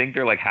in. I think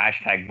they're like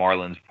hashtag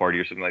Marlins party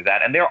or something like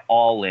that. And they're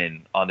all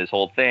in on this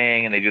whole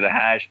thing. And they do the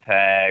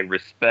hashtag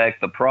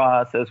respect the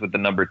process with the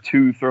number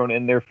 2 thrown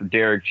in there for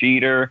Derek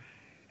Jeter.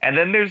 And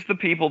then there's the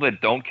people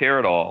that don't care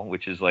at all,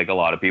 which is like a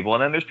lot of people.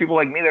 And then there's people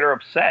like me that are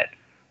upset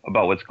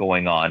about what's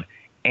going on.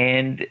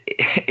 And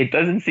it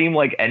doesn't seem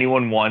like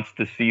anyone wants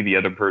to see the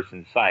other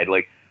person's side.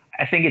 Like,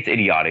 I think it's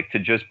idiotic to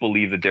just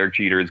believe that Derek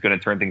Jeter is going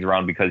to turn things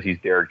around because he's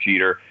Derek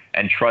Jeter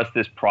and trust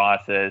this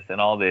process and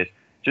all this.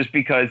 Just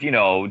because, you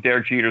know,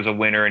 Derek Jeter's a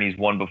winner and he's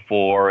won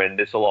before and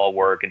this will all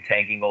work and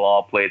tanking will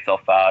all play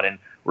itself out and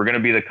we're going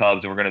to be the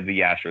Cubs and we're going to be the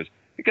Astros.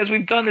 Because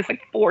we've done this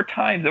like 4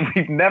 times and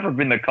we've never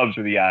been the Cubs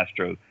or the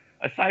Astros.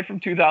 Aside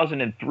from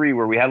 2003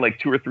 where we had like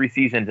 2 or 3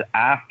 seasons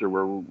after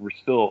where we're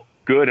still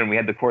good and we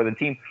had the core of the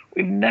team,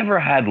 we've never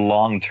had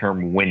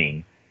long-term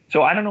winning.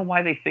 So I don't know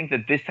why they think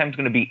that this time's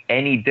going to be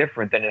any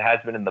different than it has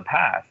been in the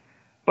past.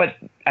 But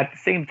at the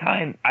same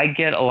time, I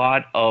get a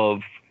lot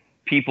of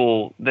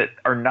people that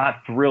are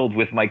not thrilled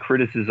with my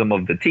criticism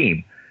of the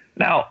team.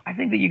 Now, I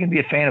think that you can be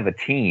a fan of a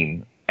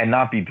team and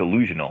not be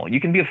delusional.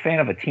 You can be a fan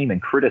of a team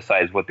and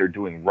criticize what they're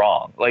doing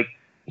wrong. Like,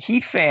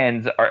 Heat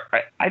fans are,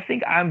 I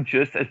think I'm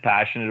just as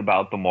passionate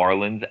about the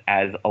Marlins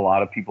as a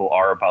lot of people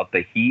are about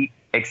the Heat,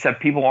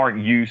 except people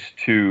aren't used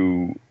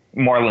to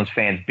Marlins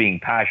fans being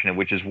passionate,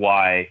 which is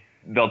why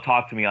they'll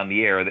talk to me on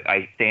the air.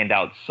 I stand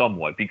out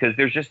somewhat because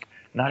there's just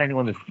not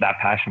anyone that's that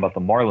passionate about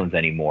the Marlins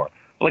anymore.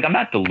 Like, I'm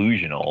not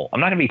delusional. I'm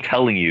not going to be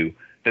telling you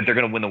that they're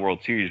going to win the World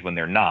Series when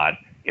they're not.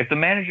 If the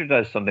manager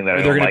does something that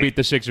they're going to beat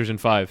the Sixers in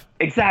 5.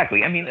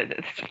 Exactly. I mean,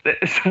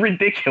 it's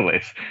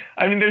ridiculous.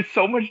 I mean, there's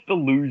so much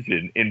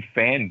delusion in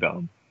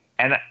fandom.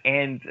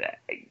 And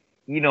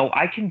you know,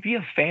 I can be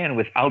a fan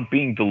without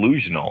being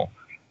delusional.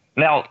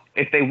 Now,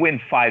 if they win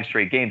 5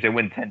 straight games, they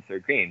win 10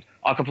 straight games,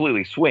 I'll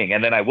completely swing,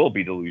 and then I will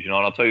be delusional,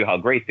 and I'll tell you how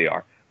great they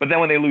are. But then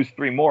when they lose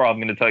 3 more, I'm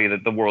going to tell you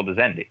that the world is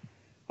ending.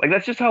 Like,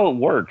 that's just how it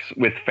works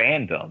with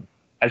fandom,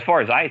 as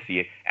far as I see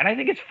it. And I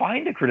think it's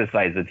fine to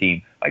criticize the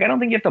team. Like, I don't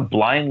think you have to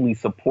blindly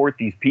support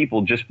these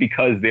people just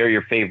because they're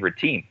your favorite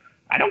team.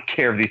 I don't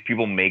care if these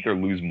people make or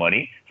lose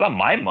money. It's not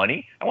my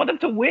money. I want them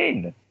to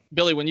win.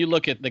 Billy, when you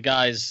look at the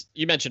guys,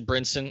 you mentioned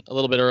Brinson a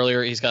little bit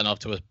earlier. He's gotten off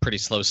to a pretty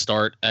slow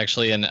start,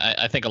 actually. And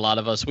I think a lot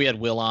of us, we had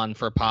Will on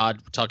for a pod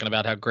talking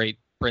about how great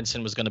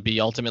Brinson was going to be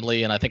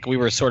ultimately. And I think we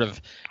were sort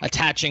of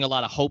attaching a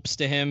lot of hopes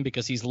to him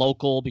because he's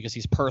local, because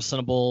he's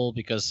personable,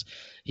 because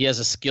he has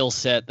a skill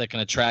set that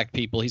can attract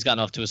people. He's gotten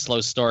off to a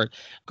slow start.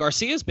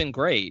 Garcia's been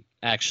great,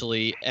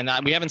 actually. And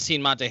we haven't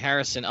seen Monte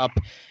Harrison up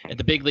at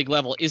the big league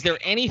level. Is there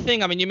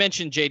anything? I mean, you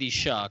mentioned J.D.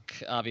 Shuck,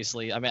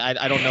 obviously. I mean,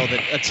 I don't know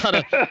that a ton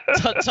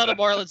of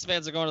Marlins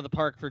fans are going to the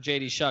park for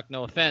J.D. Shuck,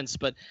 no offense.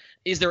 But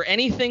is there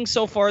anything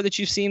so far that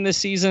you've seen this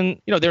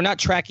season? You know, they're not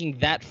tracking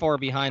that far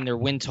behind their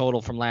win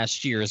total from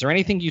last year. Is there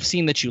anything you've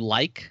seen that you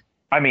like?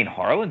 I mean,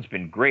 Harlan's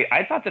been great.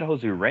 I thought that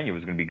Jose Urena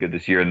was going to be good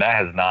this year, and that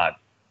has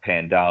not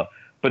panned out.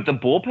 But the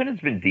bullpen has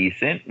been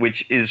decent,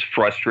 which is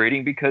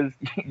frustrating because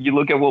you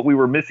look at what we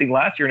were missing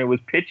last year, and it was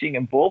pitching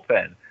and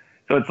bullpen.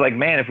 So it's like,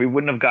 man, if we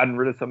wouldn't have gotten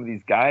rid of some of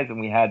these guys and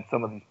we had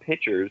some of these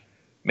pitchers,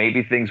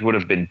 maybe things would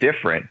have been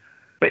different.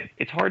 But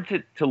it's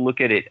hard to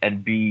look at it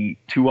and be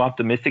too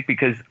optimistic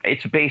because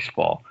it's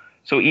baseball.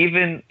 So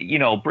even, you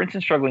know,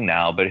 Brinson's struggling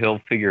now, but he'll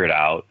figure it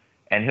out,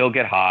 and he'll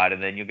get hot,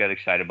 and then you'll get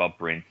excited about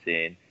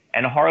Brinson.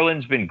 And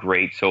Harlan's been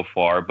great so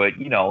far, but,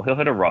 you know, he'll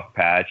hit a rough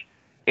patch.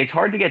 It's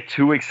hard to get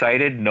too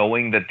excited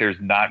knowing that there's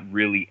not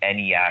really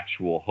any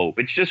actual hope.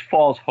 It's just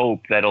false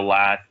hope that it'll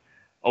last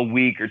a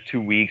week or 2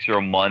 weeks or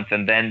a month,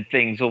 and then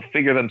things will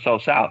figure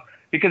themselves out.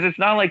 Because it's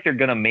not like they're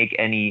going to make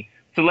any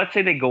 – so let's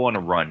say they go on a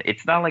run.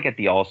 It's not like at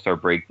the All-Star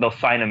break they'll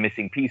sign a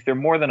missing piece. They're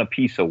more than a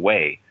piece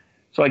away.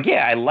 So, like,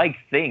 yeah, I like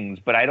things,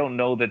 but I don't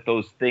know that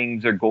those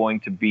things are going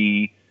to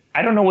be –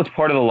 I don't know what's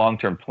part of the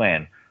long-term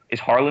plan.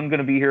 Is Harlan going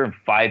to be here in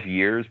 5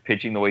 years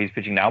pitching the way he's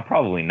pitching now?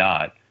 Probably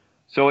not.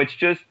 So it's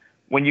just –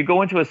 when you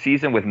go into a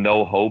season with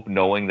no hope,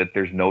 knowing that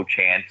there's no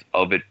chance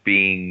of it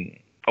being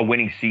a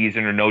winning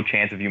season or no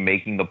chance of you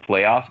making the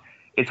playoffs,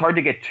 it's hard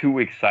to get too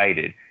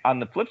excited. On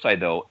the flip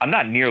side, though, I'm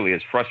not nearly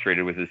as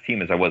frustrated with this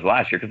team as I was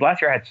last year because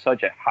last year I had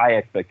such high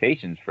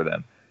expectations for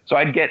them. So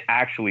I'd get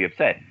actually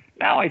upset.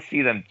 Now I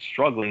see them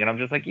struggling, and I'm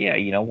just like, yeah,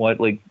 you know what?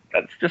 Like,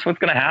 that's just what's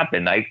going to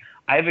happen.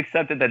 I've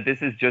accepted that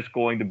this is just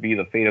going to be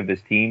the fate of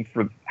this team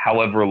for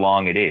however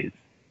long it is.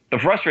 The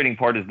frustrating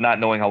part is not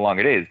knowing how long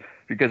it is.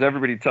 Because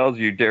everybody tells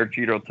you, Derek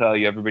Jeter will tell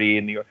you, everybody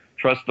in New York,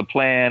 trust the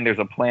plan, there's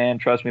a plan,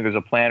 trust me, there's a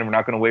plan, we're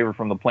not going to waver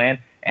from the plan.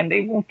 And they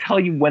won't tell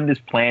you when this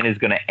plan is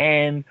going to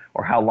end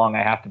or how long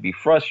I have to be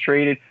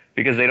frustrated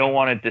because they don't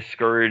want to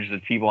discourage the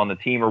people on the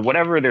team or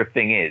whatever their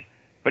thing is.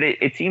 But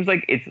it seems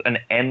like it's an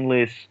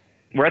endless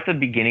we're at the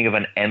beginning of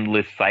an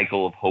endless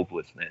cycle of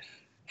hopelessness.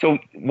 So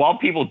while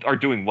people are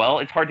doing well,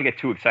 it's hard to get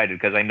too excited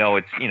because I know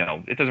it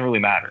doesn't really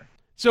matter.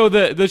 So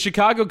the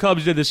Chicago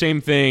Cubs did the same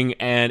thing,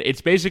 and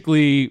it's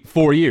basically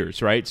 4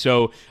 years, right?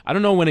 So I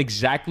don't know when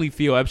exactly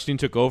Theo Epstein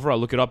took over. I'll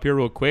look it up here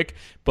real quick.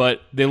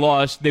 But they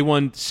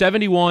won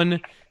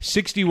 71,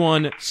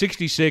 61,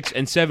 66,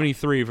 and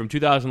 73 from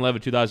 2011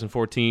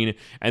 2014,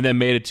 and then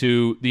made it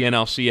to the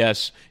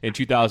NLCS in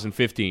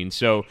 2015.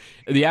 So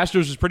the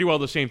Astros is pretty well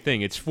the same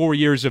thing. It's 4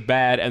 years of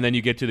bad, and then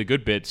you get to the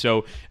good bit.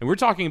 So, and we're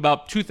talking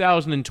about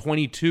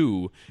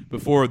 2022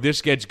 before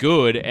this gets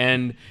good.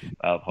 And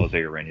Jose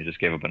Urena just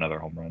gave up another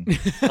home run.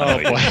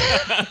 Oh boy.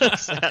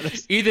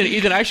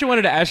 Ethan, I actually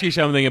wanted to ask you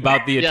something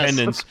about the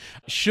attendance.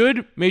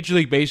 Should Major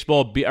League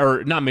Baseball be,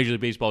 or not Major League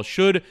Baseball,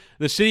 should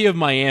the city of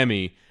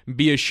Miami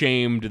be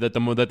ashamed that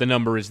the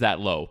number is that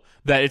low?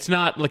 That it's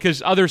not,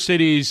 because other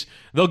cities,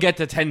 they'll get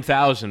to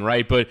 10,000,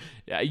 right? But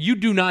you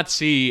do not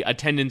see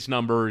attendance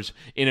numbers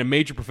in a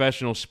major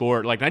professional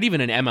sport, like not even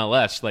in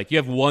MLS. Like you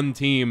have one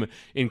team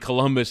in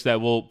Columbus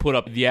that will put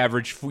up the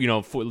average,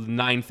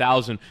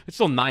 9,000. It's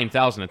still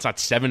 9,000. It's not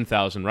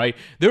 7,000, right?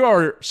 There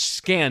are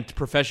scant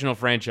professional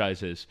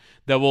franchises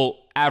that will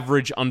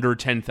average under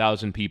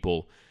 10,000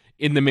 people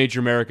in the major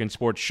American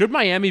sports. Should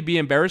Miami be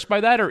embarrassed by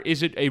that, or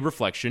is it a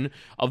reflection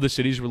of the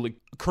city's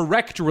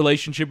correct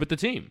relationship with the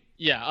team?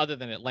 Yeah, other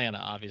than Atlanta,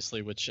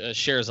 obviously, which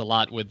shares a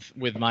lot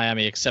with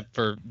Miami, except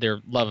for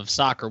their love of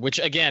soccer, which,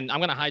 again, I'm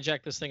going to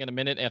hijack this thing in a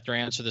minute after I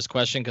answer this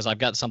question because I've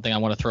got something I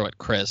want to throw at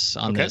Chris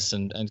on this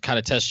and kind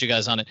of test you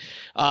guys on it.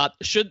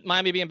 Should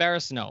Miami be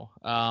embarrassed? No.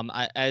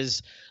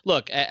 As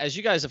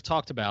you guys have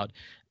talked about,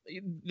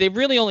 they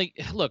really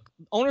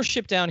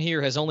ownership down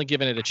here has only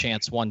given it a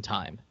chance one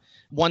time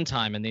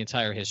in the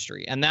entire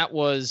history. And that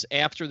was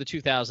after the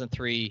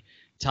 2003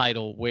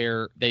 title,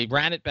 where they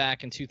ran it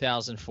back in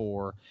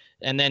 2004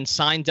 and then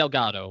signed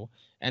Delgado.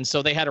 And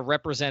so they had a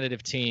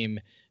representative team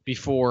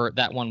before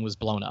that one was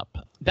blown up.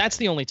 That's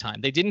the only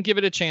time. They didn't give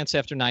it a chance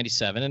after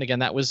 97. And again,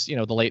 that was,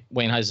 the late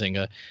Wayne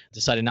Huizinga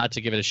decided not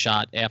to give it a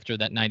shot after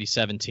that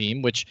 97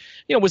 team, which,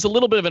 was a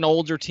little bit of an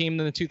older team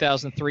than the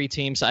 2003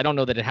 team. So I don't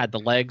know that it had the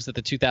legs that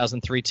the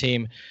 2003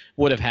 team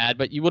would have had,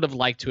 but you would have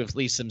liked to have at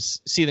least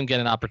see them get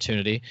an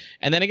opportunity.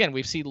 And then again,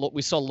 we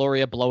saw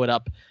Loria blow it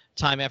up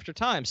time after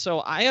time. So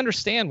I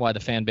understand why the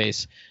fan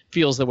base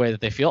feels the way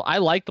that they feel. I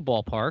like the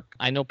ballpark.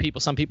 I know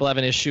some people have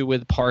an issue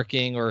with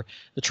parking or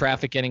the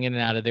traffic getting in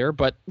and out of there,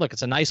 but look,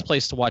 it's a nice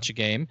place to watch a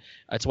game.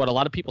 It's what a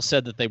lot of people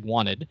said that they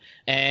wanted,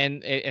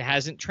 and it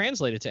hasn't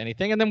translated to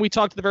anything. And then we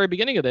talked at the very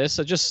beginning of this,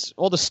 just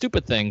all the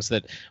stupid things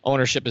that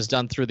ownership has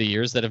done through the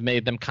years that have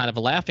made them kind of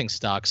a laughing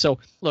stock. So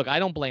look, I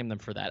don't blame them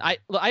for that.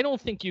 I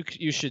don't think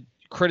you should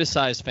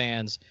criticize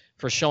fans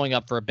for showing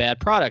up for a bad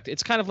product.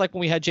 It's kind of like when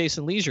we had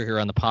Jason Leisure here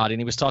on the pod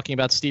and he was talking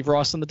about Steve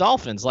Ross and the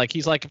Dolphins. Like,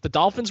 he's like, if the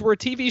Dolphins were a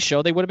TV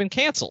show, they would have been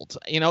canceled.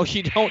 You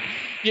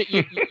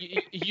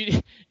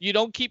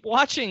don't keep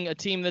watching a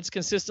team that's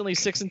consistently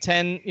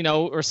 6-10,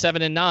 or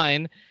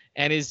 7-9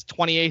 and is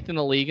 28th in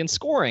the league in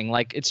scoring.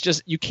 Like, it's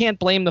just, you can't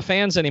blame the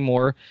fans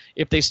anymore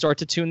if they start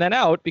to tune that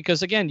out,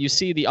 because again, you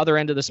see the other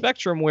end of the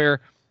spectrum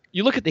where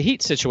you look at the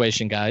Heat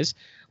situation, guys.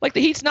 Like, the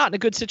Heat's not in a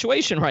good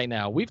situation right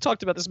now. We've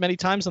talked about this many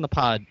times on the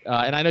pod,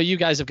 and I know you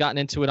guys have gotten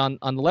into it on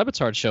the Le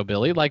Batard show,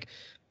 Billy. Like,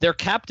 they're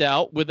capped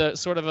out with a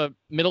sort of a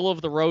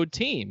middle-of-the-road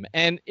team.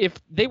 And if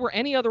they were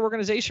any other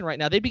organization right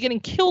now, they'd be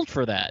getting killed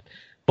for that.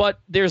 But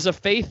there's a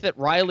faith that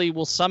Riley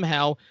will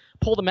somehow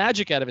pull the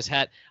magic out of his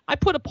hat. I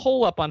put a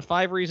poll up on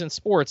 5 Reasons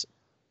Sports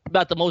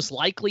about the most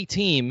likely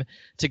team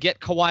to get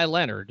Kawhi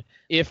Leonard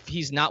if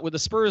he's not with the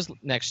Spurs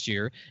next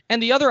year.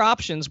 And the other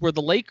options were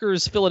the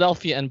Lakers,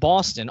 Philadelphia, and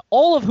Boston,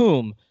 all of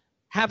whom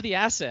have the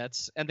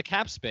assets and the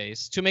cap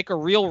space to make a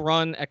real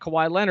run at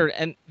Kawhi Leonard.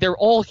 And they're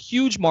all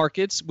huge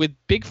markets with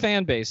big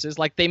fan bases.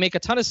 Like, they make a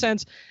ton of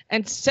sense.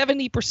 And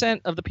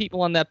 70% of the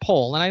people on that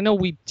poll, and I know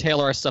we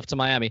tailor our stuff to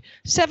Miami,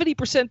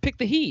 70% pick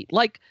the Heat.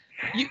 Like,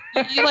 you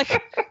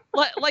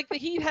like the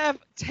Heat have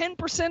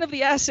 10% of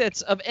the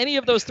assets of any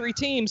of those 3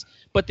 teams,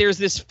 but there's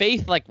this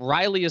faith like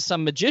Riley is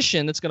some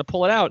magician that's going to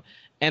pull it out,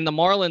 and the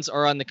Marlins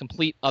are on the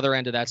complete other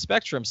end of that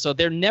spectrum. So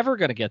they're never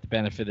going to get the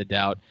benefit of the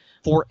doubt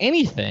for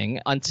anything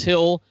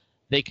until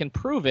they can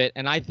prove it,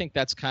 and I think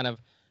that's kind of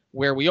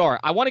where we are.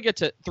 I want to get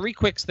to 3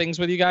 quick things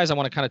with you guys. I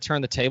want to kind of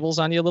turn the tables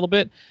on you a little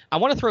bit. I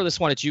want to throw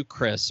this one at you,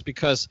 Chris,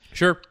 because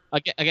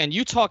again,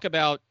 you talk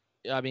about,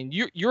 I mean,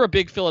 you're a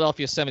big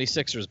Philadelphia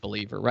 76ers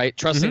believer, right?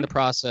 Trusting the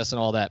process and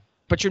all that.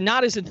 But you're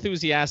not as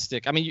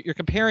enthusiastic. I mean, you're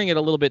comparing it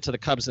a little bit to the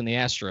Cubs and the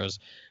Astros,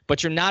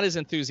 but you're not as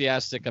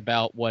enthusiastic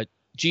about what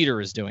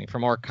Jeter is doing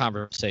from our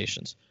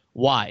conversations.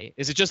 Why?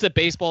 Is it just that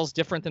baseball is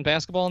different than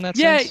basketball in that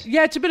sense?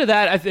 Yeah, it's a bit of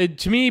that.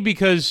 To me,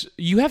 because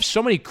you have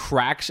so many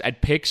cracks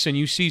at picks and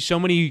you see so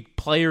many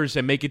players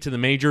that make it to the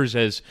majors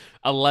as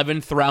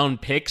 11th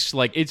round picks.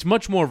 Like, it's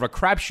much more of a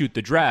crapshoot,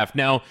 the draft.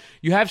 Now,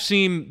 you have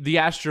seen the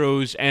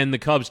Astros and the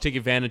Cubs take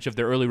advantage of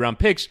their early round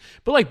picks,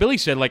 but like Billy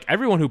said, like,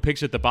 everyone who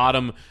picks at the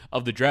bottom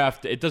of the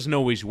draft, it doesn't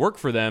always work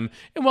for them.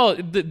 And well,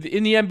 in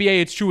the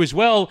NBA, it's true as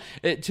well.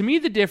 To me,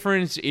 the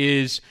difference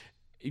is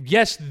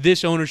yes,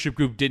 this ownership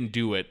group didn't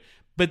do it,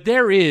 but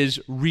there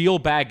is real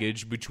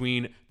baggage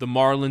between the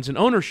Marlins and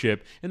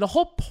ownership. And the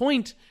whole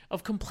point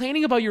of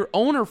complaining about your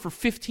owner for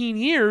 15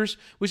 years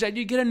was that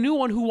you get a new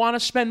one who want to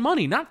spend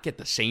money, not get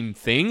the same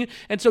thing.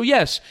 And so,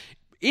 yes,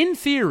 in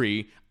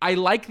theory, I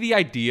like the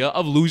idea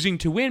of losing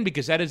to win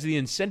because that is the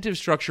incentive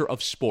structure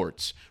of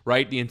sports,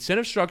 right? The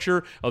incentive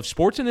structure of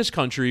sports in this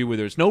country where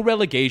there's no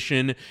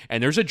relegation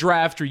and there's a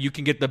draft where you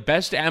can get the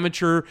best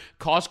amateur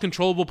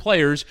cost-controllable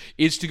players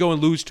is to go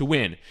and lose to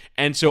win.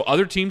 And so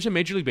other teams in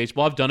Major League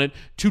Baseball have done it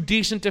to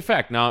decent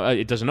effect. Now,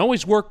 it doesn't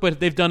always work,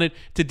 but they've done it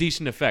to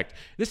decent effect.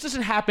 This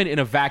doesn't happen in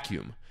a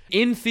vacuum.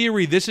 In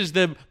theory, this is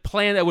the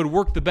plan that would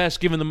work the best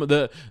given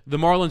the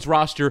Marlins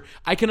roster.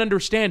 I can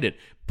understand it.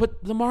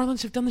 But the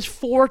Marlins have done this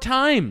 4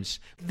 times.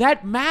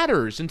 That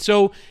matters. And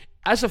so,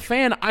 as a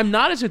fan, I'm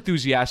not as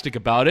enthusiastic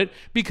about it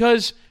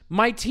because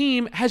my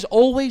team has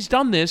always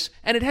done this,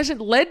 and it hasn't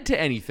led to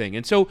anything.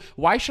 And so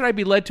why should I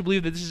be led to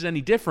believe that this is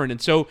any different? And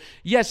so,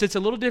 yes, it's a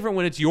little different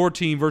when it's your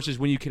team versus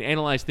when you can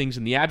analyze things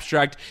in the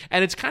abstract.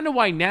 And it's kind of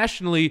why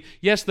nationally,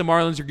 yes, the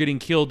Marlins are getting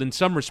killed in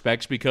some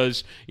respects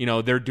because,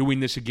 they're doing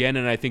this again,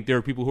 and I think there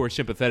are people who are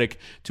sympathetic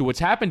to what's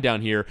happened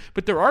down here.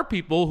 But there are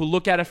people who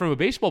look at it from a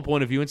baseball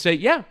point of view and say,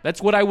 yeah,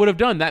 that's what I would have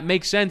done. That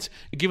makes sense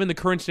given the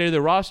current state of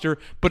the roster,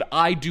 but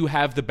I do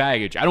have the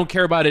baggage. I don't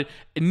care about it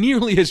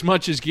nearly as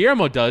much as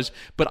Guillermo does,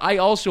 but I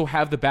also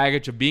have the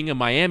baggage of being a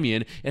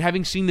Miamian and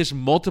having seen this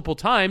multiple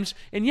times.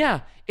 And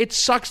yeah, it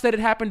sucks that it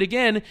happened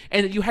again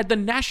and that you had the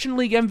National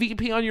League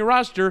MVP on your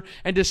roster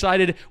and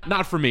decided,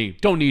 not for me,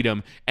 don't need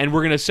him, and we're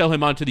going to sell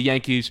him on to the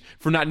Yankees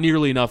for not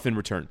nearly enough in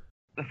return.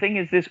 The thing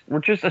is this, we're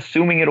just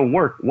assuming it'll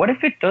work. What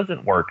if it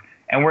doesn't work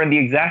and we're in the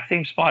exact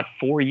same spot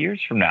 4 years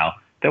from now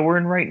that we're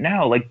in right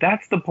now? Like,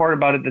 that's the part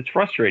about it that's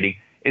frustrating,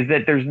 is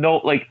that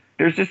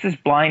there's just this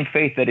blind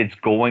faith that it's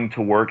going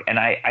to work, and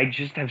I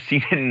just have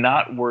seen it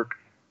not work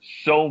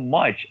so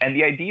much. And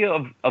the idea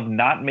of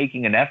not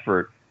making an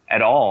effort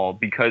at all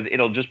because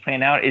it'll just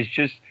plan out is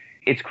just,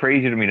 it's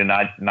crazy to me to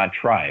not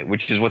try,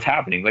 which is what's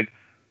happening. Like,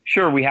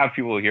 sure, we have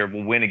people here,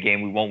 we'll win a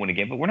game, we won't win a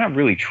game, but we're not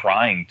really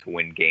trying to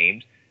win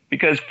games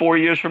because 4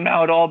 years from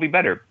now it'll all be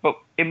better. But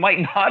it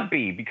might not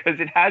be because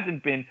it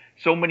hasn't been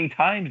so many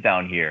times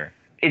down here.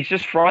 It's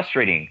just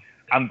frustrating.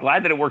 I'm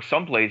glad that it works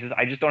some places.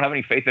 I just don't have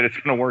any faith that it's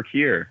going to work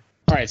here.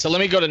 All right, so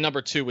let me go to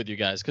number 2 with you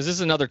guys, because this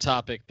is another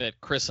topic that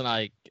Chris and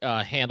I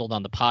handled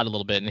on the pod a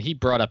little bit, and he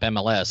brought up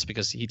MLS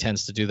because he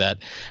tends to do that.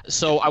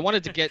 So I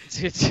wanted to get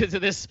to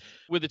this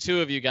with the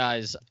two of you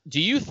guys. Do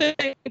you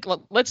think,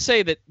 let's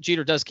say that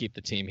Jeter does keep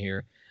the team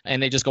here,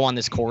 and they just go on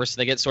this course,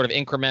 they get sort of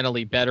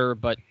incrementally better,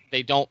 but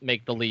they don't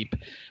make the leap,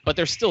 but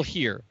they're still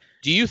here.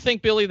 Do you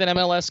think, Billy, that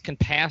MLS can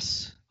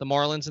pass the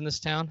Marlins in this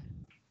town?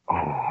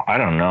 Oh, I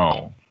don't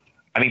know.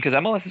 I mean, because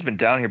MLS has been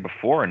down here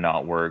before and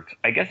not worked.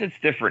 I guess it's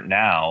different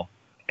now.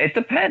 It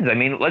depends. I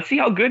mean, let's see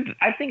how good.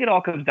 I think it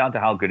all comes down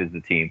to how good is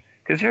the team.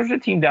 Because there's a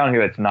team down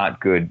here that's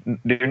not good.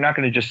 They're not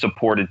going to just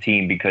support a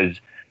team because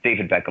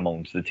David Beckham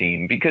owns the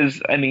team.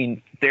 Because, I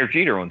mean, Derek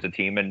Jeter owns a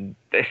team, and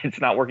it's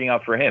not working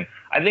out for him.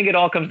 I think it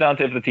all comes down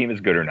to if the team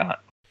is good or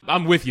not.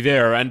 I'm with you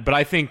there, but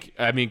I think,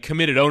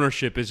 committed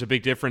ownership is a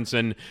big difference,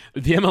 and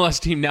the MLS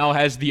team now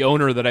has the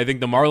owner that I think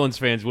the Marlins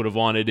fans would have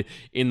wanted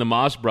in the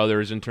Moss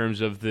brothers in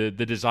terms of the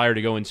desire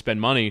to go and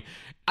spend money.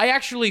 I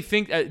actually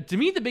think, to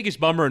me, the biggest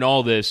bummer in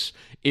all this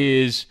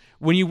is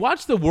when you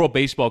watch the World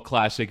Baseball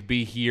Classic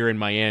be here in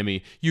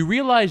Miami, you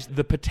realize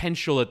the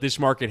potential that this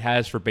market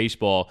has for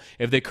baseball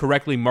if they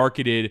correctly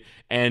marketed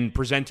and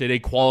presented a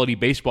quality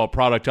baseball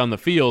product on the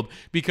field,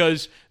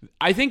 because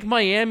I think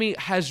Miami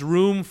has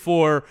room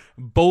for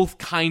both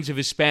kinds of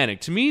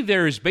Hispanic. To me,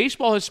 there is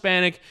baseball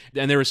Hispanic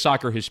and there is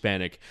soccer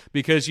Hispanic,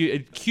 because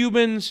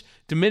Cubans,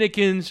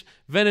 Dominicans,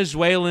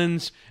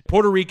 Venezuelans,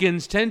 Puerto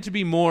Ricans tend to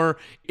be more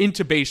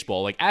into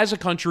baseball. Like, as a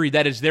country,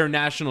 that is their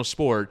national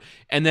sport.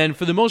 And then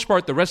for the most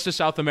part, the rest of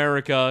South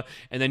America,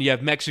 and then you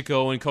have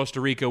Mexico and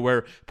Costa Rica,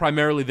 where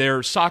primarily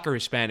they're soccer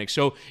Hispanic.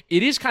 So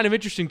it is kind of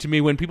interesting to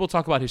me when people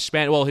talk about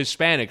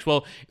Hispanics.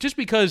 Well, just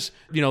because,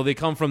 they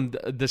come from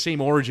the same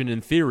origin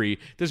in theory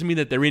doesn't mean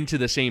that they're into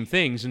the same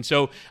things. And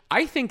so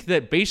I think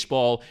that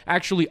baseball,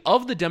 actually,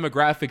 of the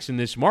demographics in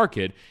this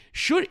market,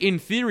 should, in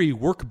theory,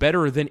 work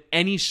better than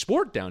any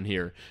sport down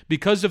here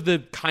because of the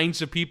kinds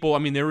of people. I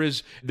mean, there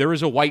is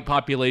a white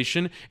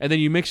population, and then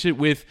you mix it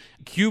with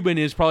Cuban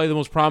is probably the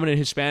most prominent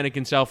Hispanic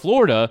in South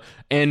Florida,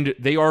 and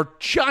they are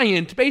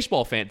giant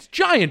baseball fans.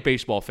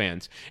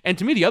 And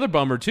to me, the other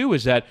bummer, too,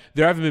 is that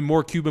there haven't been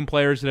more Cuban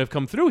players that have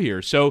come through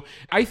here. So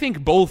I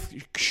think both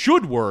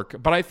should work,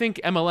 but I think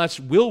MLS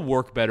will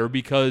work better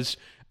because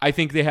I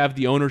think they have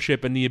the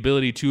ownership and the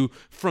ability to,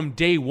 from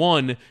day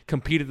one,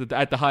 compete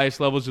at the highest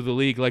levels of the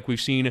league like we've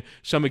seen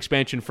some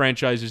expansion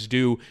franchises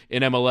do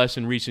in MLS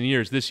in recent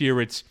years. This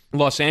year it's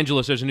Los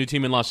Angeles. There's a new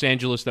team in Los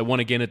Angeles that won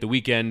again at the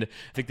weekend.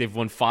 I think they've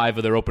won 5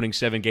 of their opening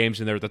 7 games,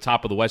 and they're at the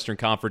top of the Western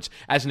Conference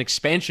as an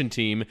expansion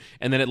team.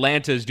 And then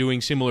Atlanta is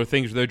doing similar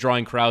things where they're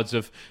drawing crowds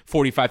of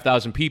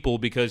 45,000 people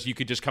because you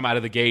could just come out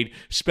of the gate,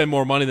 spend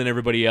more money than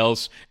everybody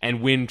else,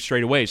 and win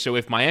straight away. So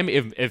if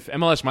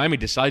MLS Miami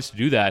decides to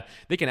do that,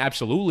 they can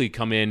absolutely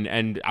come in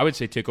and I would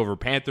say take over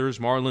Panthers,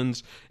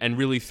 Marlins, and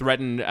really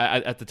threaten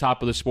at the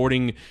top of the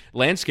sporting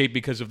landscape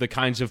because of the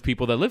kinds of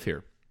people that live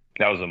here.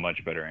 That was a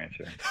much better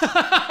answer.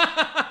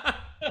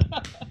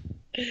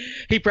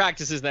 He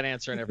practices that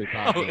answer in every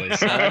pod, really,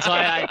 so that's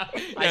why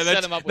I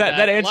set him up with that.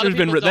 That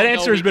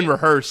answer has been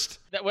rehearsed.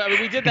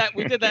 We did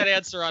that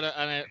answer on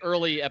an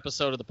early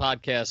episode of the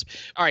podcast.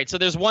 All right, so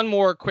there's one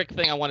more quick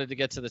thing I wanted to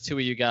get to the two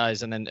of you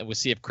guys, and then we'll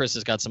see if Chris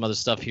has got some other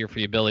stuff here for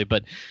you, Billy.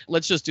 But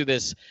let's just do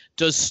this.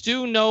 Does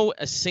Stu know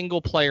a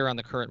single player on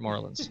the current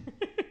Marlins?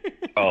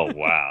 Oh,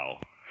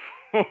 wow.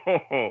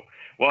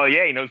 Well,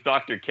 yeah, he knows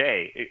Dr.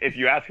 K. If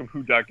you ask him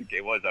who Dr.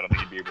 K was, I don't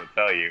think he'd be able to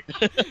tell you.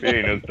 Yeah,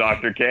 he knows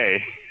Dr.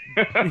 K.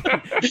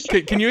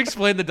 Can you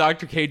explain the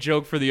Dr. K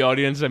joke for the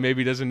audience that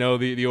maybe doesn't know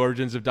the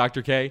origins of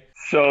Dr. K?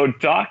 So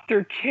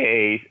Dr.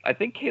 K, I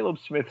think Caleb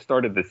Smith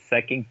started the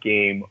second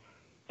game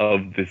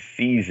of the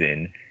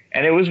season,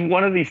 and it was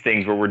one of these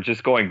things where we're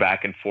just going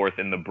back and forth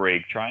in the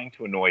break, trying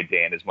to annoy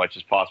Dan as much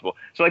as possible.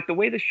 So like the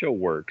way the show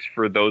works,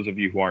 for those of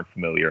you who aren't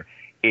familiar,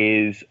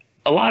 is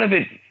a lot of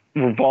it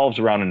revolves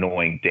around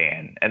annoying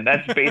Dan. And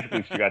that's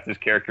basically Stugatz's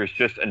character, is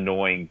just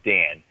annoying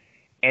Dan.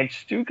 And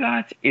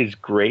Stugatz is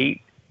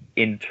great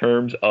in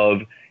terms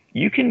of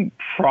you can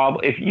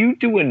if you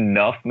do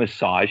enough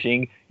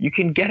massaging, you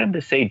can get him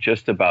to say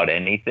just about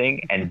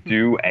anything and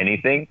do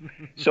anything.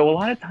 So a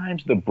lot of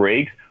times the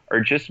breaks are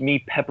just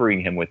me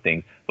peppering him with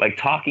things, like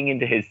talking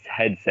into his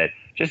headset,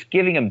 just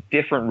giving him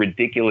different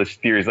ridiculous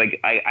theories. Like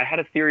I had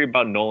a theory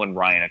about Nolan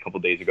Ryan a couple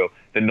days ago,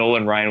 that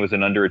Nolan Ryan was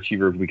an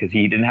underachiever because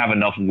he didn't have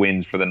enough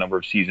wins for the number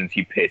of seasons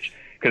he pitched.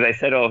 Because I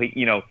said,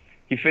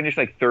 he finished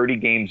like 30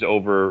 games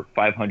over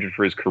 500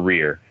 for his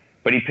career,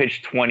 but he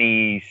pitched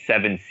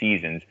 27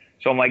 seasons.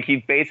 So I'm like,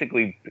 he's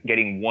basically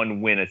getting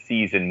 1 win a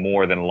season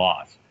more than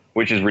loss,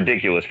 which is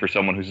ridiculous for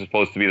someone who's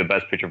supposed to be the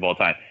best pitcher of all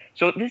time.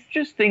 So it's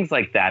just things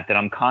like that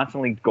I'm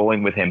constantly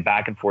going with him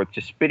back and forth,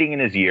 just spitting in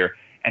his ear.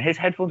 And his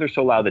headphones are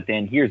so loud that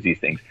Dan hears these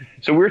things.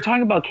 So we were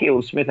talking about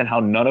Caleb Smith and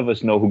how none of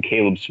us know who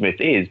Caleb Smith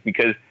is,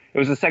 because it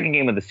was the second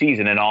game of the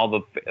season and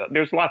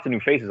there's lots of new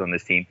faces on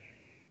this team.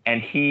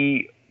 And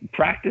he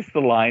practiced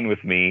the line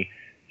with me.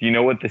 Do you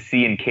know what the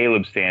C in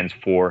Caleb stands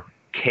for?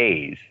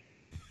 K's.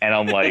 And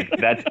I'm like,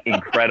 that's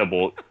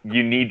incredible.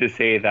 You need to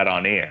say that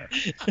on air.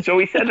 So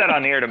he said that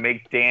on air to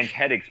make Dan's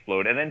head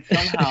explode. And then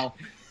somehow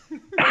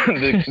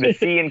the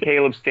C in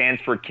Caleb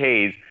stands for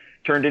K's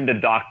turned into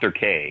Dr.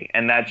 K.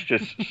 And that's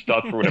just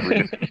stuck for whatever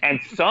reason. And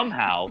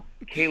somehow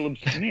Caleb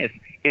Smith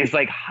is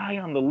like high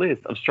on the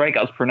list of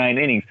strikeouts per 9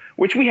 innings,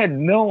 which we had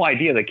no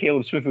idea that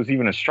Caleb Smith was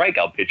even a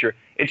strikeout pitcher.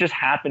 It just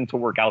happened to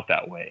work out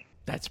that way.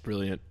 That's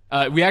brilliant.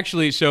 We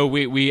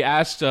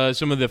asked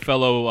some of the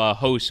fellow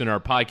hosts in our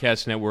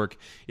podcast network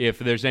if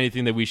there's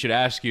anything that we should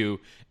ask you,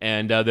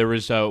 and there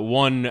was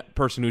one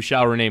person who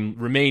shall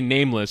remain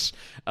nameless,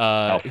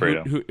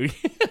 Alfredo,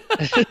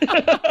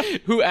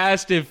 who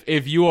asked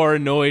if you are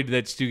annoyed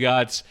that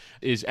Stugatz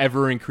is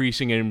ever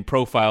increasing in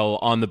profile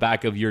on the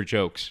back of your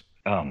jokes.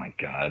 Oh my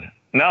God,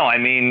 no! I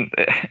mean,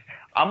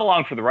 I'm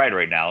along for the ride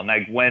right now, and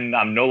like when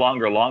I'm no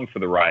longer along for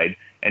the ride,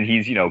 and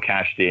he's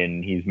cashed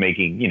in, he's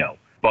making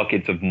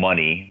buckets of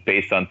money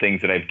based on things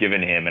that I've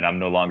given him, and I'm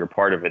no longer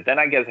part of it, then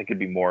I guess I could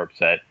be more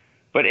upset.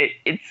 But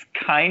it's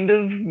kind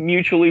of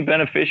mutually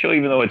beneficial,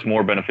 even though it's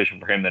more beneficial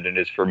for him than it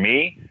is for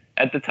me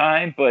at the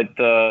time. But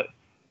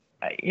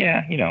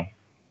yeah,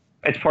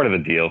 it's part of the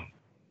deal.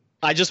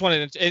 I just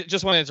want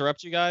to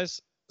interrupt you guys.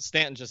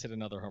 Stanton just hit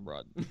another home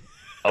run.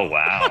 Oh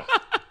wow.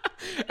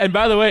 And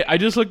by the way, I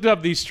just looked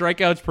up these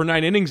strikeouts per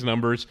 9 innings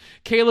numbers.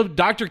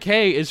 Dr.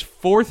 K is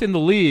 4th in the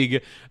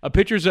league,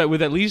 pitchers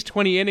with at least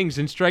 20 innings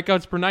and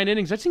strikeouts per 9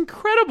 innings. That's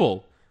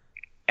incredible.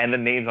 And the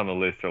names on the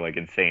list are like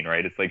insane,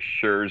 right? It's like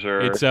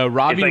Scherzer. It's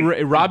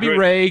Robbie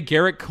Ray,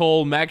 Garrett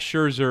Cole, Max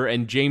Scherzer,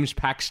 and James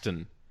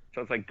Paxton. So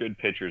it's like good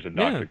pitchers and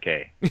Dr.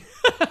 K.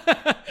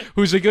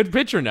 Who's a good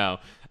pitcher now.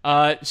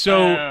 I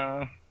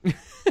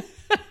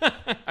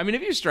mean,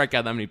 if you strike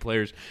out that many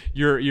players,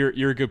 you're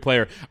a good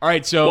player. All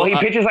right, so he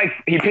pitches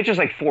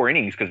like 4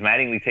 innings because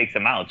Mattingly takes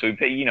him out. So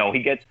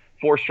he gets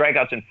 4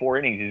 strikeouts in 4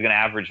 innings. He's going to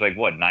average like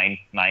what 9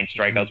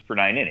 strikeouts per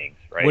 9 innings,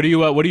 right? What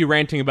are you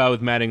ranting about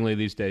with Mattingly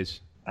these days?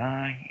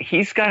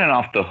 He's gotten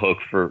off the hook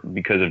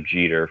because of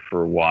Jeter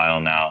for a while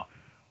now.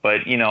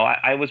 But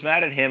I was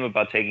mad at him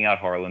about taking out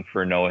Harlan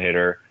for a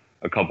no-hitter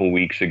a couple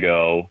weeks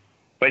ago.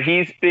 But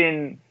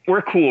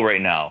we're cool right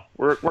now.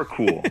 We're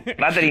cool.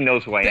 Not that he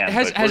knows who I am.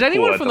 Has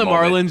anyone from the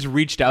Marlins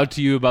reached out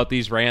to you about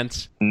these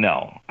rants?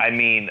 No. I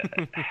mean,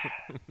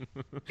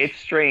 it's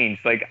strange.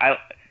 Like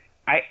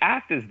I I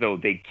act as though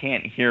they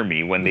can't hear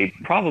me when they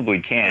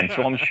probably can,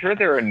 so I'm sure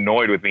they're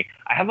annoyed with me.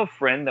 I have a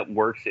friend that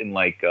works in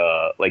like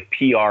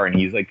PR, and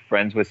he's like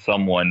friends with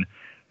someone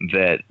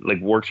that like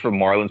works for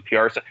Marlins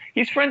PR. So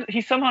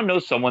he somehow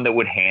knows someone that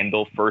would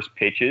handle first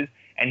pitches,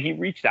 and he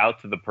reached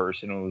out to the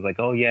person and was like,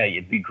 "Oh yeah,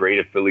 it'd be great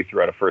if Billy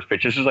threw out a first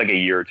pitch." This was like a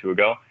year or two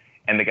ago,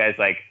 and the guy's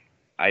like,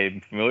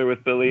 "I'm familiar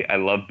with Billy. I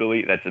love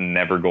Billy. That's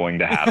never going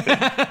to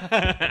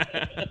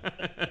happen."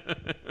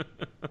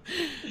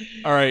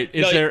 All right.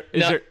 Is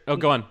there? Oh,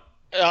 go on.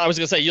 I was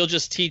going to say, you'll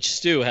just teach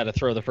Stu how to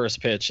throw the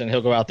first pitch, and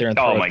he'll go out there and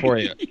throw it for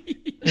you.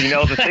 You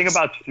know, the thing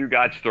about Stu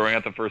Gotch throwing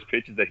out the first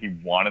pitch is that he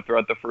wanted to throw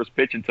out the first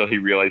pitch until he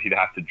realized he'd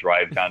have to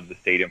drive down to the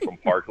stadium from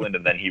Parkland,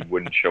 and then he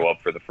wouldn't show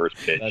up for the first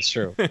pitch. That's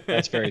true.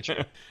 That's very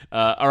true.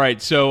 All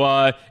right.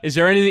 So is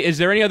there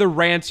any other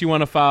rants you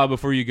want to file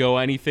before you go?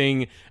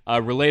 Anything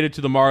related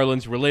to the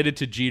Marlins, related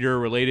to Jeter,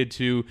 related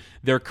to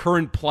their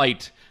current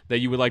plight that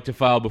you would like to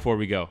file before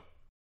we go?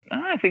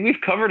 I think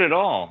we've covered it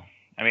all.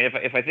 I mean,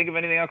 if I think of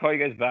anything, I'll call you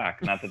guys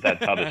back. Not that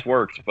that's how this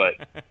works, but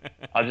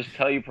I'll just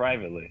tell you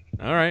privately.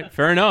 All right,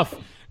 fair enough.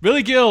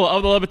 Billy Gill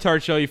of the Le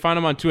Batard Show. You find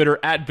him on Twitter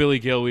at Billy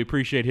Gill. We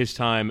appreciate his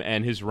time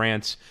and his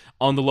rants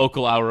on the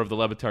local hour of the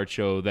Le Batard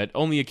Show that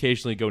only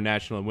occasionally go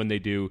national, and when they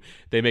do,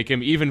 they make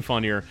him even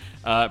funnier.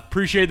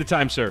 Appreciate the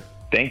time, sir.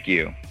 Thank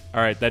you.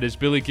 All right, that is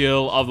Billy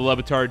Gill of the Le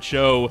Batard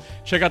Show.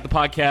 Check out the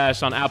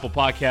podcast on Apple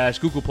Podcasts,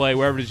 Google Play,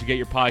 wherever it is you get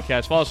your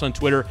podcasts. Follow us on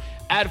Twitter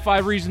at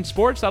 5 Reasons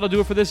Sports. That'll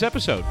do it for this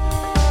episode.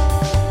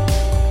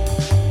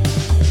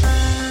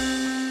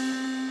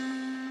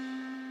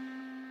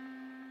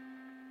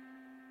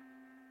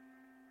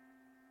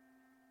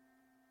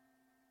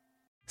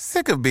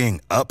 Sick of being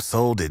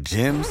upsold at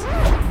gyms?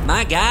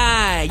 My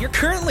guy, you're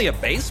currently a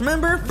base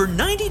member? For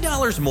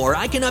 $90 more,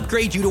 I can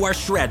upgrade you to our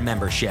Shred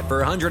membership.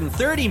 For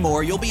 $130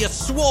 more, you'll be a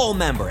Swole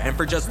member. And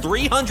for just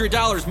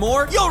 $300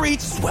 more, you'll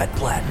reach Sweat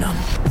Platinum.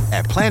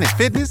 At Planet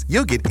Fitness,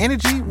 you'll get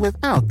energy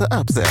without the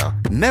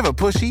upsell. Never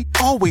pushy,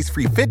 always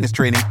free fitness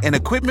training and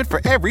equipment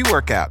for every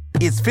workout.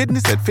 It's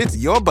fitness that fits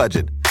your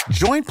budget.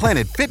 Join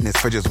Planet Fitness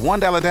for just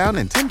 $1 down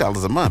and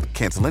 $10 a month.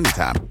 Cancel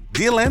anytime.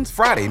 Deal ends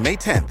Friday, May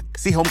 10th.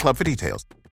 See Home Club for details.